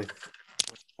went with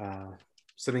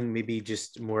something maybe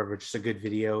just more of just a good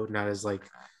video, not as like,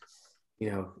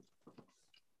 you know,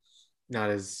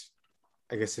 not as,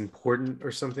 I guess, important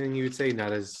or something you would say,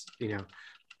 not as, you know,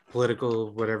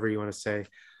 political, whatever you want to say,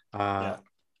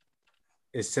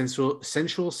 is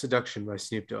Sensual Seduction by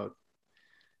Snoop Dogg.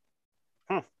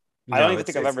 I don't even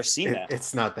think I've ever seen that.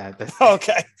 It's not that. That's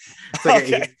okay.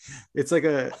 It's like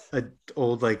a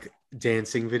old like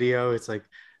dancing video. It's like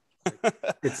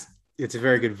it's a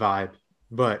very good vibe,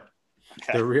 but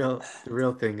the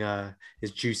real thing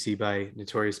is Juicy by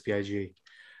Notorious B.I.G.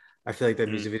 I feel like that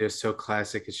music video is so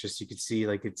classic. It's just, you could see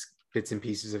like it's bits and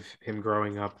pieces of him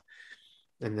growing up,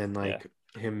 and then like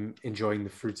him enjoying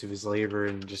the fruits of his labor,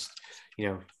 and just, you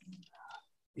know,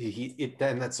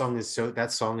 that song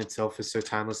itself is so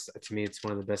timeless. To me, it's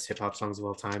one of the best hip hop songs of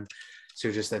all time.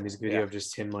 So just that music video of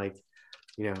just him, like,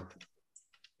 you know,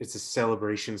 it's a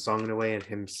celebration song in a way, and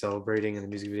him celebrating in the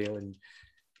music video, and,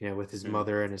 you know, with his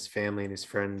mother and his family and his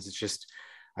friends. It's just,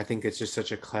 I think it's just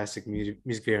such a classic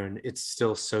music video, and it's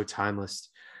still so timeless.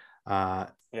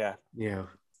 You know,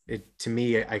 to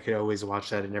me, I could always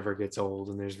watch that. It never gets old,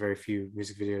 and there's very few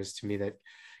music videos to me that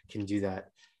can do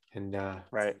that. And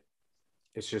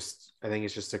it's just, I think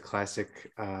it's just a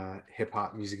classic hip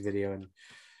hop music video, and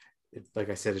like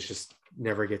I said, it's just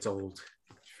never gets old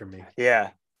for me.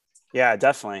 Yeah,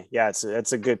 definitely. Yeah,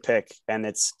 it's a good pick, and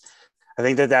I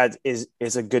think that is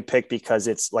a good pick because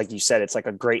it's, like you said, it's like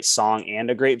a great song and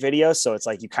a great video. So it's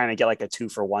like you kind of get like a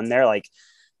 2-for-1 there. Like,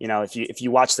 you know, if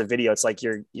you watch the video, it's like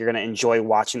you're going to enjoy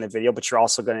watching the video, but you're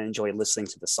also going to enjoy listening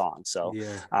to the song. So,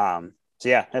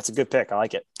 that's a good pick. I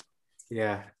like it.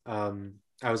 Yeah.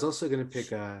 I was also going to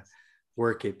pick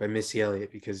Work It by Missy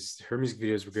Elliott, because her music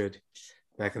videos were good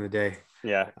back in the day.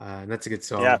 Yeah. And that's a good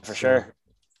song. Yeah, for sure.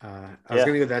 I was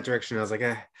going to go that direction. I was like,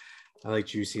 I like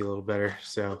Juicy a little better.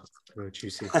 So I'll go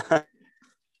Juicy.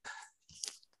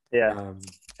 There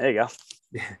you go.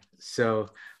 So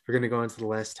we're going to go on to the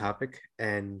last topic.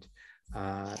 And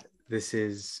this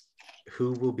is,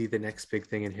 who will be the next big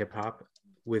thing in hip hop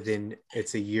within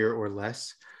it's a year or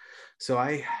less. So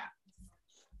I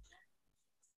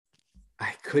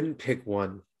couldn't pick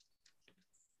one,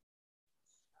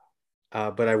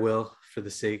 but I will for the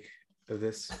sake of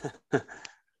this.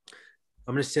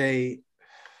 I'm gonna say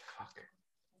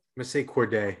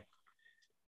Cordae.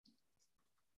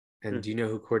 And do you know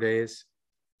who Cordae is?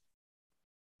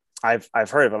 I've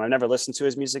heard of him. I've never listened to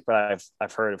his music, but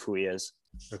I've heard of who he is.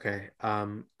 Okay.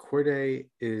 Corday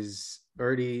is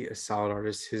already a solid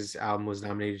artist. His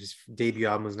debut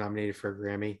album was nominated for a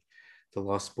Grammy, The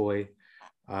Lost Boy.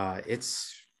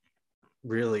 It's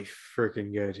really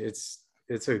freaking good. It's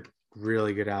a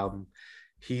really good album.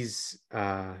 He's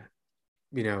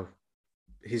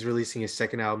he's releasing his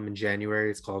second album in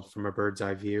January. It's called From a Bird's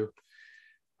Eye View.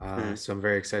 So I'm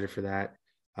very excited for that.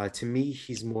 To me,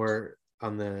 he's more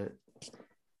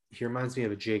he reminds me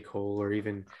of a J. Cole or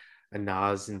even a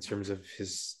Nas in terms of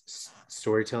his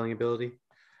storytelling ability.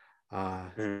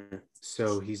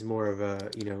 So he's more of a,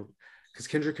 because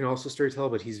Kendrick can also storytell,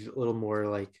 but he's a little more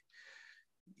like,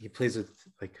 he plays with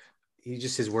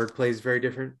his wordplay is very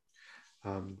different.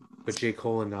 But J.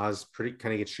 Cole and Nas kind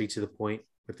of get straight to the point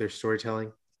with their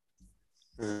storytelling.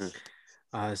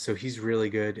 So he's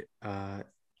really good.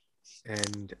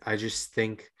 And I just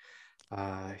think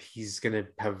he's going to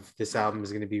have, this album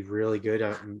is going to be really good.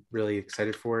 I'm really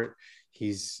excited for it.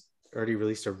 He's already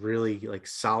released a really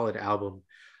solid album,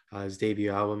 his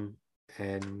debut album.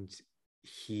 And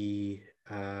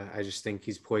I just think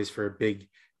he's poised for a big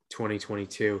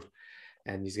 2022.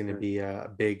 And he's going to be a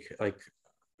big,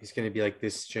 he's going to be like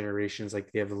this generation's,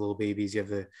 you have the Lil Babies, you have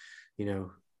the,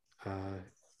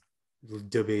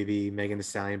 DaBaby, Megan Thee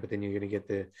Stallion, but then you're going to get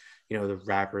the, the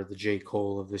rapper, the J.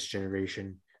 Cole of this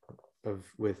generation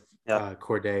with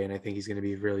Corday. And I think he's going to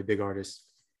be a really big artist.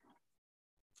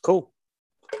 Cool.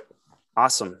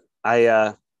 Awesome.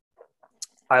 I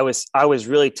was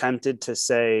really tempted to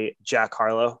say Jack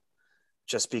Harlow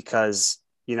just because,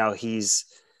 he's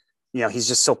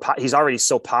just he's already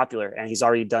so popular and he's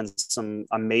already done some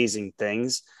amazing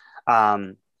things.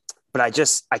 But I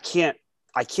can't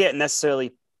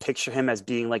necessarily picture him as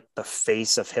being the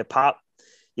face of hip hop,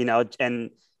 and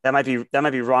that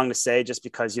might be wrong to say just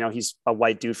because, he's a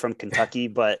white dude from Kentucky,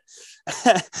 but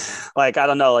I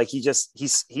don't know,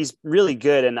 he's really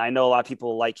good. And I know a lot of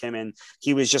people like him, and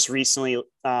he was just recently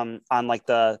on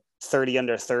the 30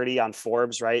 under 30 on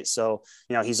Forbes. Right. So,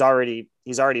 he's already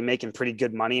making pretty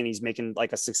good money and he's making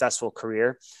a successful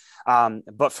career.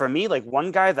 But for me,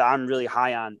 one guy that I'm really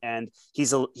high on, and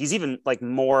he's even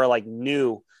more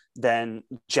new than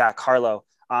Jack Harlow.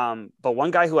 But one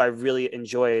guy who I really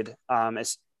enjoyed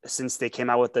since they came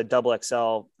out with the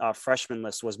XXL freshman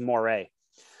list was Morray.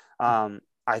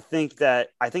 I think that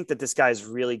this guy is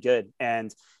really good,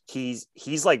 and he's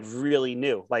really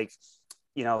new.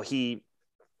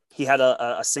 He had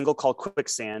a single called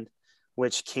Quicksand,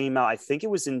 which came out, I think it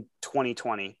was in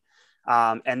 2020.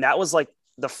 And that was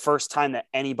the first time that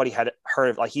anybody had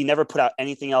heard of, he never put out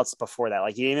anything else before that.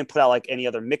 He didn't even put out any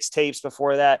other mixtapes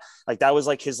before that. That was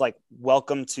his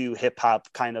welcome to hip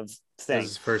hop kind of thing. That was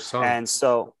his first song. And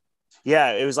so,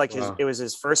 yeah, it was it was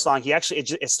his first song. He actually,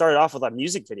 it started off with a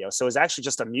music video. So it was actually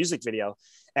just a music video,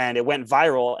 and it went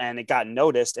viral and it got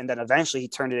noticed. And then eventually he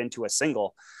turned it into a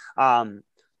single.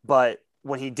 But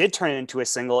when he did turn it into a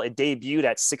single, it debuted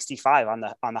at 65 on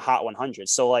the Hot 100.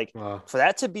 So for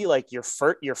that to be your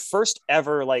first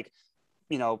ever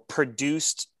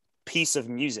produced piece of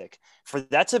music, for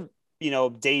that to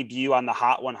debut on the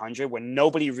Hot 100 when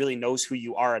nobody really knows who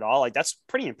you are at all, that's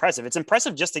pretty impressive. It's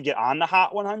impressive just to get on the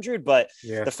Hot 100, but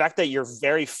the fact that your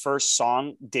very first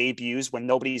song debuts when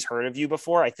nobody's heard of you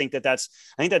before, I think that's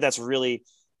really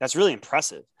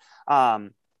impressive.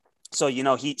 So,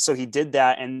 he did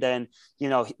that. And then,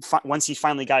 once he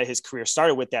finally got his career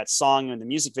started with that song and the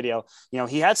music video,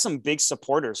 he had some big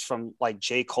supporters from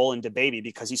J. Cole and DaBaby,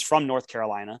 because he's from North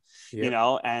Carolina,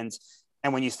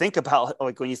 and when you think about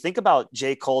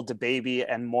J. Cole, DaBaby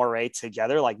and Morray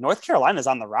together, North Carolina's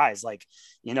on the rise. They're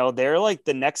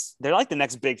the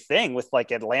next big thing with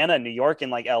Atlanta, New York,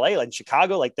 and LA,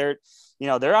 Chicago.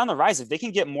 They're on the rise. If they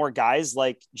can get more guys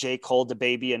like J. Cole,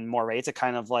 DaBaby, and Morray to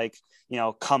kind of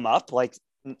come up,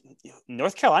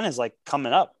 North Carolina is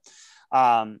coming up.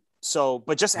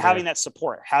 But just having that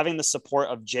support, having the support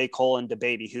of J. Cole and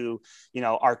DaBaby, who,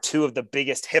 are two of the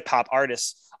biggest hip hop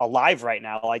artists alive right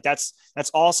now. That's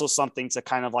also something to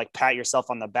kind of pat yourself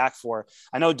on the back for.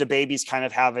 I know DaBaby's kind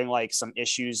of having some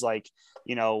issues,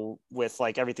 with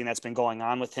everything that's been going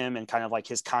on with him and kind of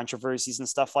his controversies and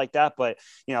stuff like that. But,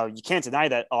 you can't deny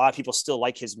that a lot of people still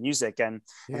like his music, and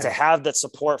to have that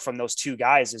support from those two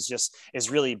guys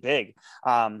is really big.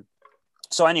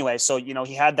 So anyway,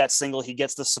 he had that single, he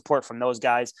gets the support from those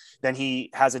guys. Then he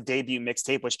has a debut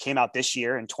mixtape, which came out this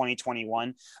year in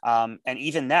 2021. And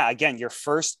even that, again, your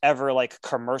first ever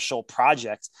commercial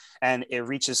project, and it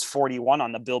reaches 41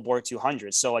 on the Billboard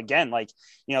 200. So again,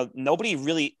 nobody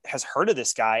really has heard of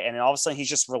this guy. And then all of a sudden he's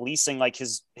just releasing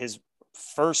his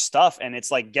first stuff, and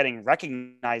it's like getting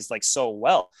recognized like so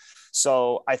well.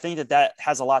 So I think that that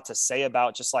has a lot to say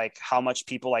about just like how much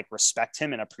people like respect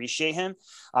him and appreciate him.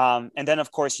 And then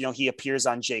of course, you know, he appears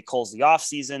on J. Cole's The Off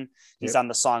Season. He's on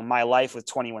the song My Life with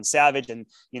 21 Savage. And,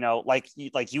 you know, like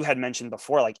you had mentioned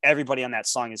before, like everybody on that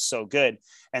song is so good.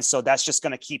 And so that's just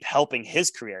going to keep helping his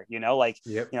career, you know, like,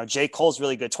 you know, J. Cole's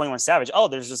really good. 21 Savage. Oh,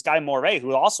 there's this guy Moray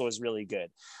who also is really good.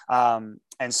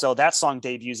 And so that song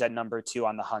debuts at number 2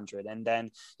 on the 100. And then,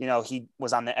 you know, he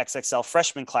was on the XXL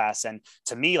freshman class. And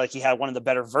to me, like he had one of the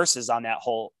better verses on that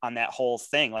whole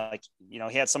thing. Like, you know,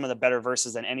 he had some of the better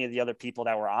verses than any of the other people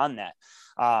that were on that.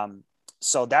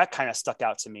 So that kind of stuck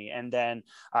out to me. And then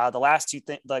the last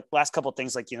couple of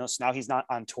things, like, you know, so now he's not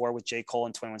on tour with J. Cole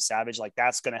and 21 Savage. Like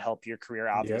that's going to help your career,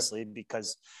 obviously,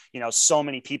 because, you know, so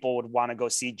many people would want to go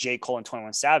see J. Cole and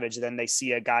 21 Savage. Then they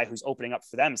see a guy who's opening up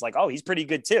for them. It's like, oh, he's pretty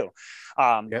good too.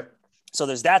 So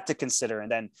there's that to consider.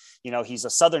 And then, you know, he's a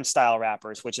Southern style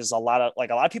rappers, which is a lot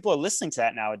of people are listening to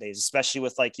that nowadays, especially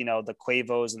with like, you know, the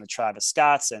Quavos and the Travis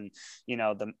Scotts and, you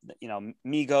know,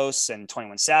 Migos and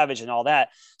 21 Savage and all that.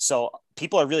 So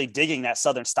people are really digging that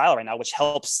Southern style right now, which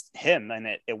helps him and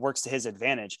it works to his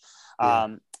advantage.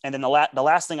 And then the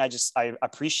last thing I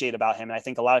appreciate about him, and I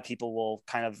think a lot of people will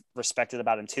kind of respect it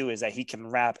about him too, is that he can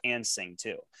rap and sing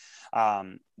too.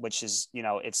 Which is, you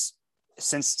know, it's,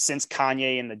 since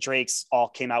Kanye and the Drakes all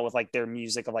came out with like their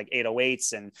music of like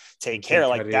 808s and Take Care,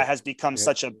 like that has become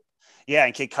such a,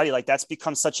 and Kid Cudi, like that's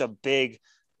become such a big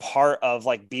part of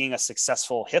like being a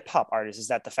successful hip hop artist, is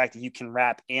that the fact that you can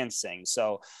rap and sing.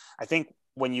 So I think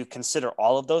when you consider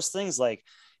all of those things, like,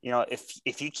 you know,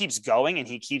 if he keeps going and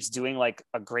he keeps doing like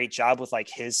a great job with like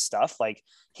his stuff, like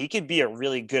he could be a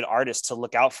really good artist to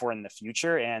look out for in the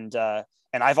future. And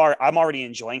I'm already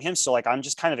enjoying him. So like, I'm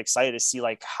just kind of excited to see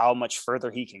like how much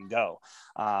further he can go.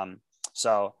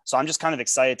 So I'm just kind of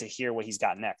excited to hear what he's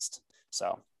got next.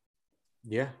 So.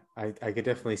 Yeah, I could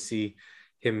definitely see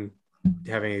him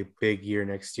having a big year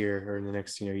next year or in the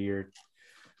next, you know, year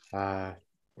or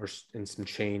in some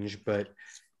change, but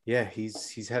yeah,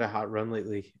 he's had a hot run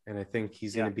lately, and I think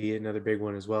he's going to be another big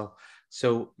one as well.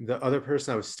 So the other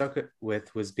person I was stuck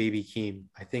with was Baby Keem.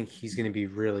 I think he's going to be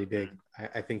really big.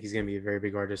 I think he's going to be a very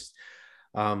big artist.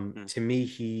 To me,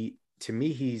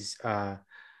 he's a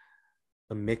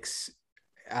mix.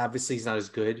 Obviously, he's not as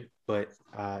good, but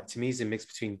to me, he's a mix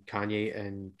between Kanye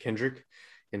and Kendrick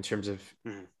in terms of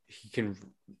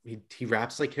he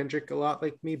raps like Kendrick a lot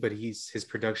like me, but his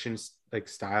production like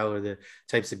style or the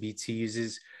types of beats he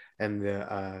uses and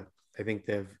I think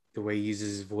the way he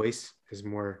uses his voice is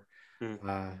more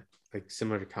like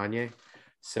similar to Kanye.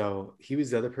 So he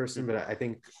was the other person, but I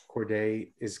think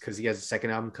Cordae is, because he has a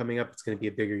second album coming up, it's going to be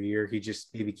a bigger year.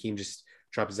 Baby Keem just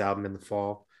dropped his album in the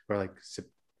fall or like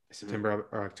September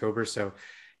or October. So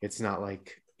it's not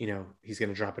like, you know, he's going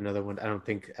to drop another one. I don't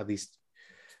think, at least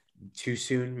too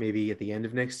soon, maybe at the end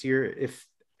of next year, if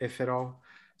at all.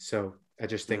 So I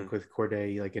just think with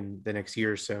Cordae, like in the next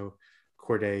year or so,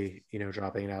 Cordae, you know,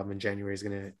 dropping an album in January he's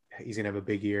gonna have a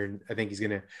big year, and I think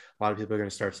a lot of people are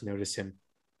gonna start to notice him.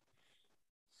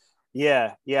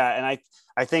 Yeah, and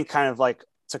I think kind of like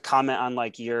to comment on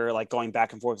like your like going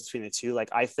back and forth between the two, like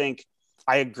I think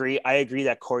I agree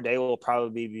that Cordae will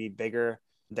probably be bigger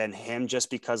than him, just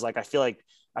because like I feel like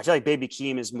Baby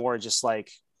Keem is more just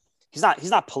like, he's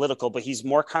not political, but he's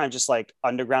more kind of just like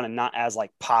underground and not as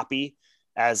like poppy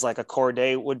as like a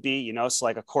Cordae would be, you know? So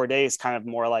like a Cordae is kind of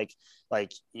more like,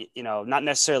 you know, not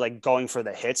necessarily like going for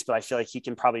the hits, but I feel like he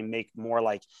can probably make more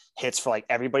like hits for like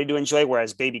everybody to enjoy.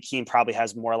 Whereas Baby Keem probably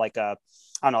has more like I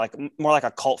don't know, like more like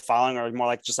a cult following, or more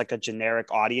like just like a generic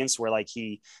audience, where like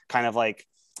he kind of like,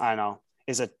 I don't know,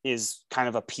 is kind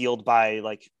of appealed by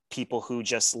like people who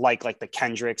just like the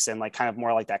Kendricks and like kind of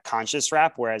more like that conscious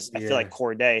rap. Whereas I feel like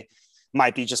Cordae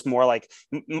might be just more like,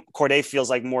 Cordae feels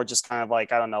like more just kind of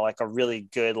like, I don't know, like a really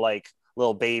good like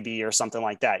Lil Baby or something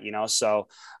like that, you know? So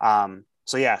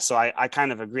I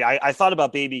kind of agree. I thought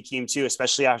about Baby Keem too,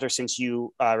 especially since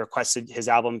you requested his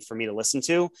album for me to listen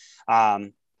to.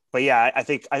 But yeah, I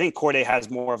think Cordae has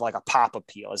more of like a pop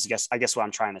appeal, I guess what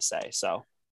I'm trying to say. So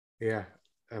yeah,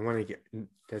 I want to get,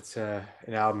 that's an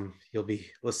album you'll be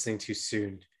listening to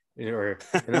soon, or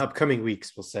in the upcoming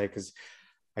weeks, we'll say, because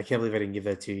I can't believe I didn't give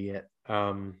that to you yet.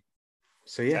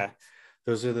 So yeah,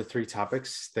 those are the 3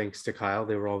 topics. Thanks to Kyle.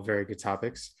 They were all very good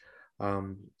topics.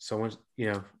 So I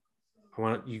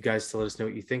want you guys to let us know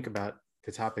what you think about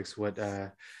the topics, what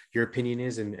your opinion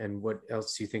is, and what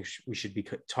else you think we should be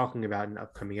talking about in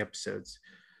upcoming episodes.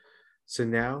 So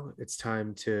now it's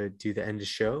time to do the end of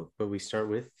show, but we start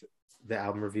with the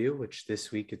album review, which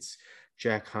this week it's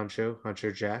Jack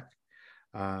Honcho Jack.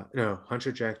 No,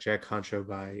 Huncho Jack Honcho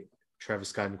by Travis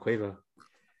Scott and Quavo.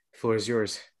 Floor is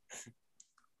yours.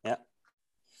 Yeah.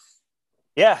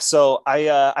 Yeah. So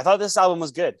I thought this album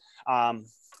was good. I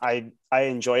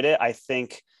enjoyed it. I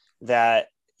think that,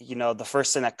 you know, the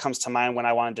first thing that comes to mind when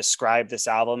I want to describe this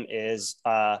album is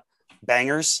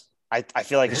bangers. I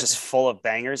feel like it's just full of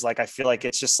bangers. Like, I feel like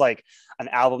it's just like an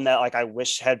album that like I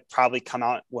wish had probably come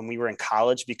out when we were in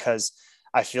college, because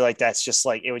I feel like that's just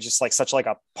like, it was just like such like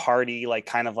a party, like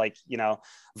kind of like, you know,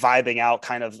 vibing out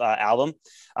kind of album.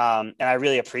 And I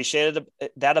really appreciated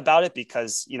that about it,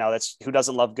 because, you know, that's, who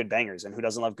doesn't love good bangers and who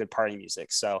doesn't love good party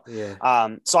music. So, Yeah.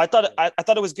 so I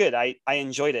thought it was good. I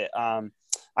enjoyed it.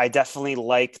 I definitely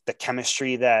like the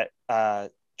chemistry that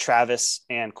Travis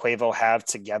and Quavo have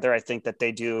together. I think that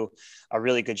they do a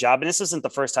really good job. And this isn't the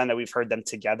first time that we've heard them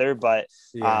together, but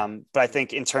Yeah. I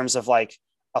think in terms of like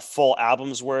a full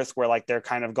album's worth where like they're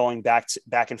kind of going back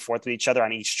and forth with each other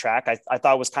on each track, I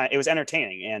thought it was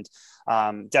entertaining,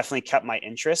 and definitely kept my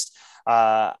interest.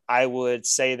 I would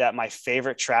say that my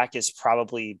favorite track is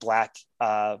probably Black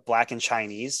and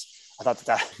Chinese. I thought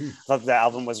I thought that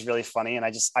album was really funny, and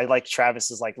I like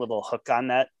Travis's like little hook on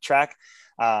that track.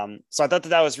 So I thought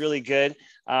that was really good.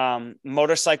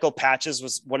 Motorcycle Patches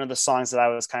was one of the songs that I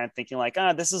was kind of thinking like,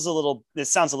 this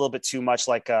sounds a little bit too much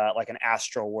like an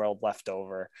Astro World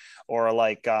leftover, or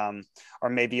like, or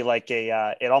maybe like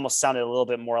it almost sounded a little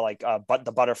bit more like, but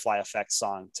the Butterfly Effect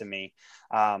song to me.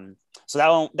 So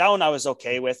that one I was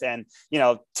okay with. And, you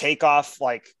know, Takeoff,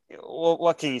 like,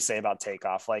 what can you say about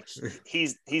Takeoff? Like,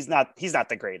 he's not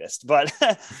the greatest, but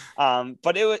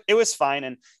but it was fine.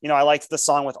 And, you know, I liked the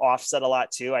song with Offset a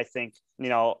lot too. I think, you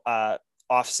know,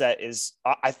 Offset is,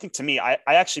 I think, to me, I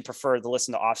actually prefer to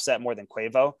listen to Offset more than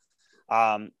Quavo.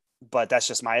 But that's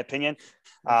just my opinion.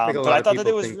 I think a But lot I of thought that it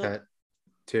people was think that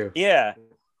too. yeah.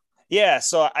 Yeah.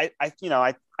 So I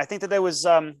think that there was,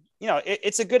 you know,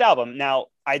 it's a good album. Now,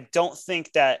 I don't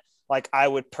think that like I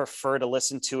would prefer to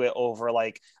listen to it over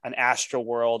like an Astro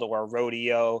World or a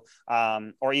Rodeo,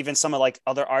 or even some of like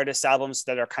other artists' albums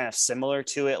that are kind of similar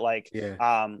to it, like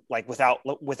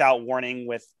Without Warning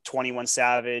with 21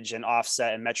 Savage and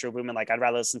Offset and Metro Boomin. Like, I'd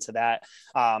rather listen to that.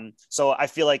 So I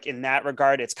feel like in that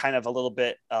regard, it's kind of a little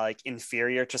bit like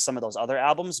inferior to some of those other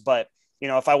albums. But, you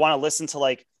know, if I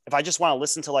just want to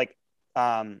listen to like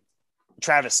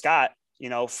Travis Scott, you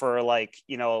know, for like,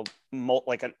 you know,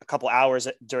 like a couple hours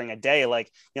during a day,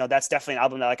 like, you know, that's definitely an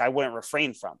album that like I wouldn't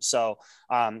refrain from. So,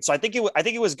 so I think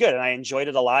it was good, and I enjoyed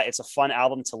it a lot. It's a fun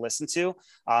album to listen to.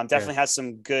 Definitely has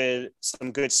some good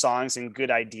songs and good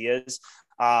ideas.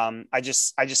 I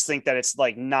just think that it's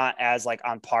like not as like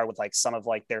on par with like some of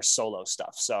like their solo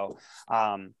stuff. So,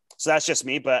 so that's just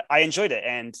me, but I enjoyed it.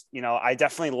 And, you know, I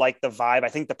definitely like the vibe. I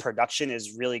think the production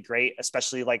is really great,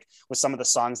 especially like with some of the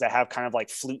songs that have kind of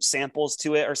like flute samples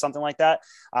to it or something like that.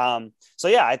 So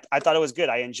yeah, I thought it was good.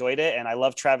 I enjoyed it, and I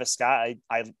love Travis Scott.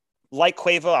 I like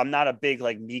Quavo. I'm not a big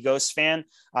like Migos fan,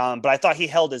 but I thought he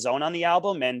held his own on the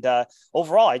album. And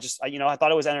overall, I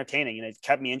thought it was entertaining, and it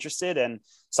kept me interested, and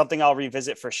something I'll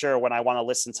revisit for sure when I want to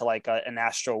listen to like an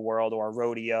Astro World or a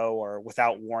Rodeo or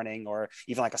Without Warning, or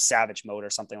even like a Savage Mode or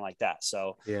something like that.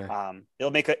 So Yeah.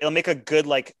 it'll make a good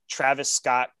like Travis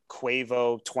Scott,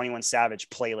 Quavo, 21 Savage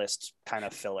playlist kind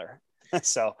of filler.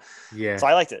 so Yeah.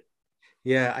 I liked it.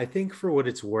 Yeah. I think for what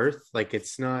it's worth, like,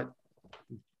 it's not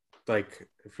like,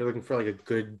 if you're looking for like a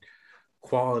good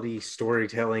quality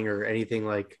storytelling or anything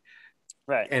like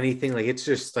Right. it's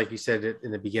just like you said it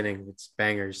in the beginning, it's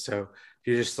bangers. So if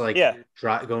you're just like Yeah.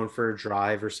 going for a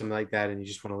drive or something like that, and you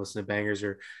just want to listen to bangers,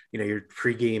 or, you know, you're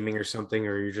pre-gaming or something,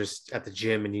 or you're just at the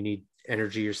gym and you need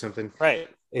energy or something, Right.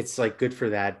 it's like good for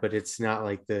that. But it's not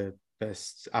like the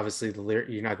best. Obviously, the lyric,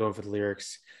 you're not going for the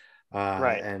lyrics,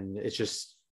 Right. and it's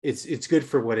just it's good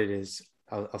for what it is.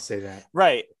 I'll say that.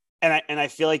 Right. And I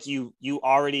feel like you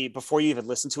already, before you even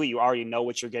listen to it, you already know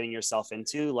what you're getting yourself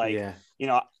into. Like, Yeah. you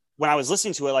know, when I was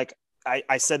listening to it, like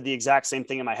I said the exact same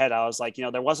thing in my head. I was like, you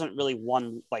know, there wasn't really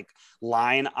one like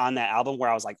line on that album where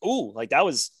I was like, ooh, like that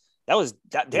was that was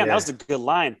a good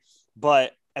line.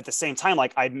 But at the same time,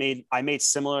 like I made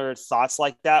similar thoughts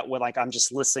like that when like I'm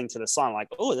just listening to the song, like,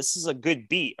 oh, this is a good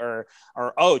beat, or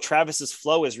oh, Travis's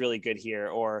flow is really good here,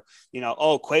 or, you know,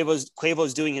 oh,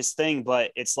 Quavo's doing his thing,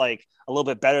 but it's like a little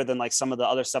bit better than like some of the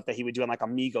other stuff that he would do on like a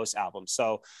Migos album.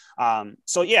 So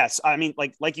so yes, I mean,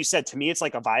 like you said, to me it's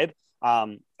like a vibe,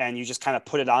 and you just kind of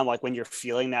put it on like when you're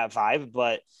feeling that vibe.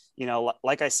 But, you know,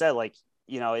 like I said, like,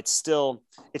 you know, it's still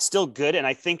good. And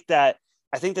I think that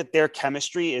their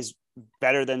chemistry is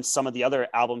better than some of the other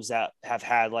albums that have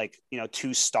had like, you know,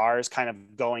 two stars kind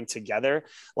of going together.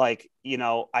 Like, you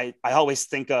know, I always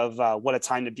think of What a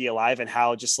Time to Be Alive, and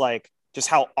how just like just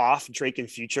how off Drake and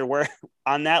Future were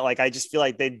on that. Like, I just feel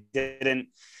like they didn't,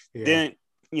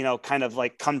 you know, kind of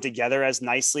like come together as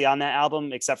nicely on that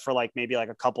album, except for like maybe like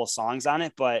a couple of songs on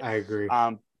it. But I agree.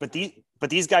 But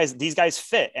these guys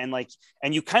fit, and like,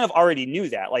 and you kind of already knew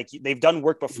that, like they've done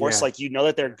work before. So like, you know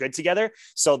that they're good together.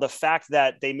 So the fact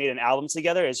that they made an album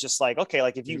together is just like, okay,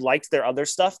 like if you liked their other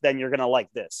stuff, then you're going to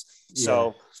like this.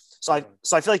 So I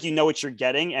feel like you know what you're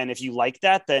getting. And if you like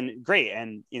that, then great.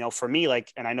 And, you know, for me,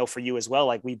 like, and I know for you as well,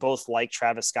 like we both like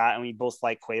Travis Scott and we both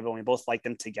like Quavo and we both like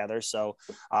them together. So,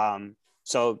 you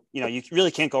know, you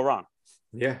really can't go wrong.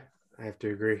 Yeah, I have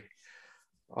to agree.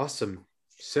 Awesome.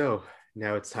 So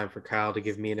now it's time for Kyle to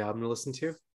give me an album to listen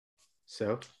to.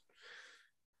 So.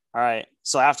 All right.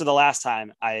 So after the last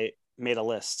time I made a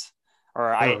list,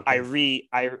 or I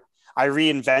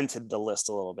reinvented the list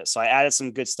a little bit. So I added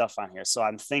some good stuff on here. So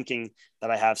I'm thinking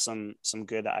that I have some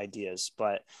good ideas,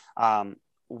 but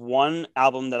one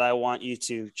album that I want you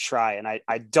to try, and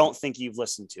I don't think you've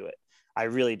listened to it. I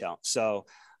really don't. So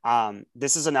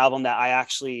this is an album that I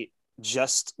actually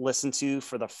just listened to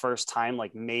for the first time,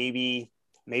 like maybe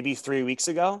 3 weeks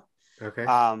ago. Okay.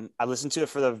 I listened to it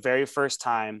for the very first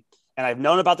time, and I've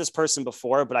known about this person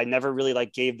before, but I never really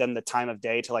like gave them the time of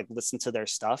day to like listen to their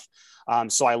stuff.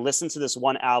 So I listened to this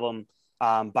one album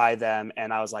by them,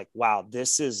 and I was like, wow,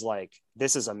 this is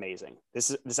amazing.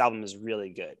 This album is really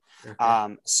good.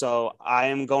 Okay. So I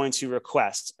am going to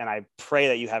request, and I pray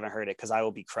that you haven't heard it because I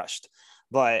will be crushed,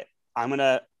 but I'm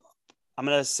gonna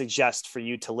suggest for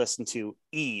you to listen to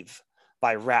Eve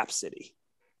by Rhapsody.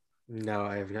 No,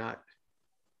 I have not.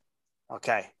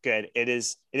 Okay, good. It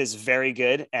is very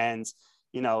good. And,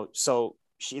 you know, so,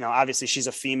 you know, obviously she's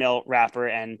a female rapper,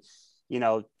 and, you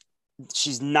know,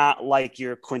 she's not like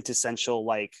your quintessential,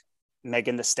 like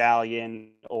Megan Thee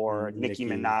Stallion or Nicki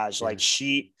Minaj. Yeah. Like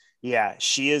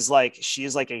she is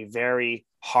like a very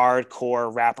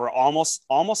hardcore rapper, almost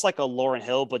like a Lauryn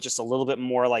Hill, but just a little bit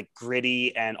more like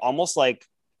gritty and almost like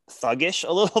thuggish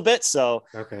a little bit. So,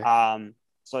 okay.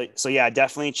 So yeah,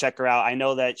 definitely check her out. I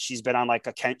know that she's been on like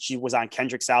she was on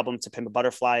Kendrick's album To Pimp a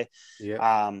Butterfly.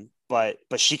 Yeah. But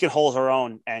she can hold her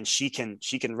own, and she can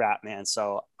rap, man.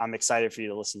 So I'm excited for you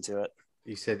to listen to it.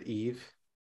 You said Eve?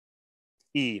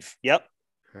 Eve. Yep.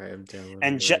 All right, I'm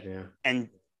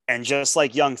down. And just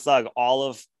like Young Thug, all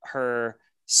of her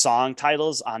song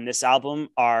titles on this album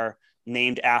are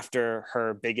named after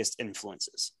her biggest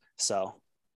influences. So.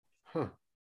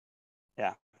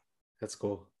 Yeah. That's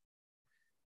cool.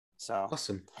 So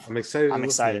awesome. I'm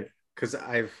excited because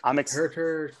I've heard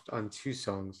her on 2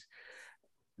 songs,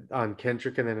 on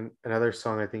Kendrick, and then another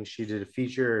song I think she did a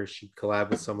feature or she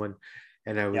collabed with someone,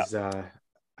 and I was I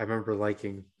remember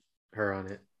liking her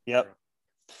on it. Yep.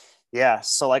 Yeah.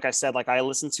 So like I said, like I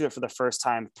listened to it for the first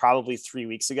time probably 3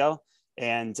 weeks ago,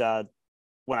 and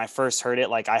when I first heard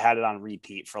it, like I had it on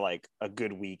repeat for like a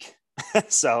good week.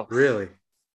 So really.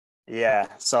 Yeah.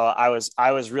 So I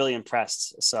was really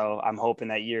impressed. So I'm hoping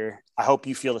that I hope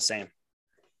you feel the same.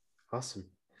 Awesome.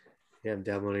 Yeah, I'm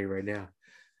downloading it right now.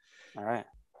 All right.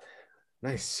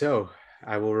 Nice. So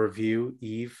I will review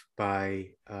Eve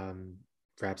by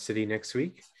Rhapsody next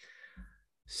week.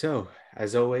 So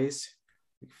as always,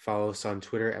 follow us on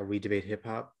Twitter at We Debate Hip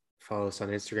Hop. Follow us on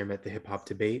Instagram at The Hip Hop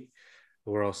Debate.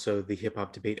 We're also The Hip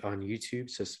Hop Debate on YouTube.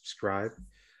 So subscribe.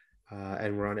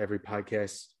 And we're on every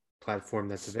podcast platform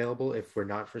that's available. If we're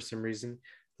not for some reason,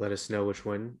 let us know which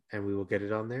one and we will get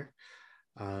it on there.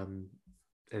 And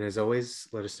as always,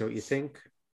 let us know what you think.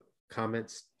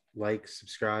 Comments, like,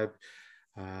 subscribe,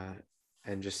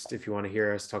 and just if you want to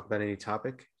hear us talk about any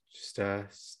topic, just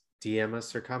DM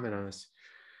us or comment on us.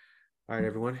 All right,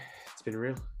 everyone, it's been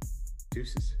real.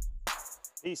 Deuces.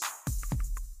 Peace.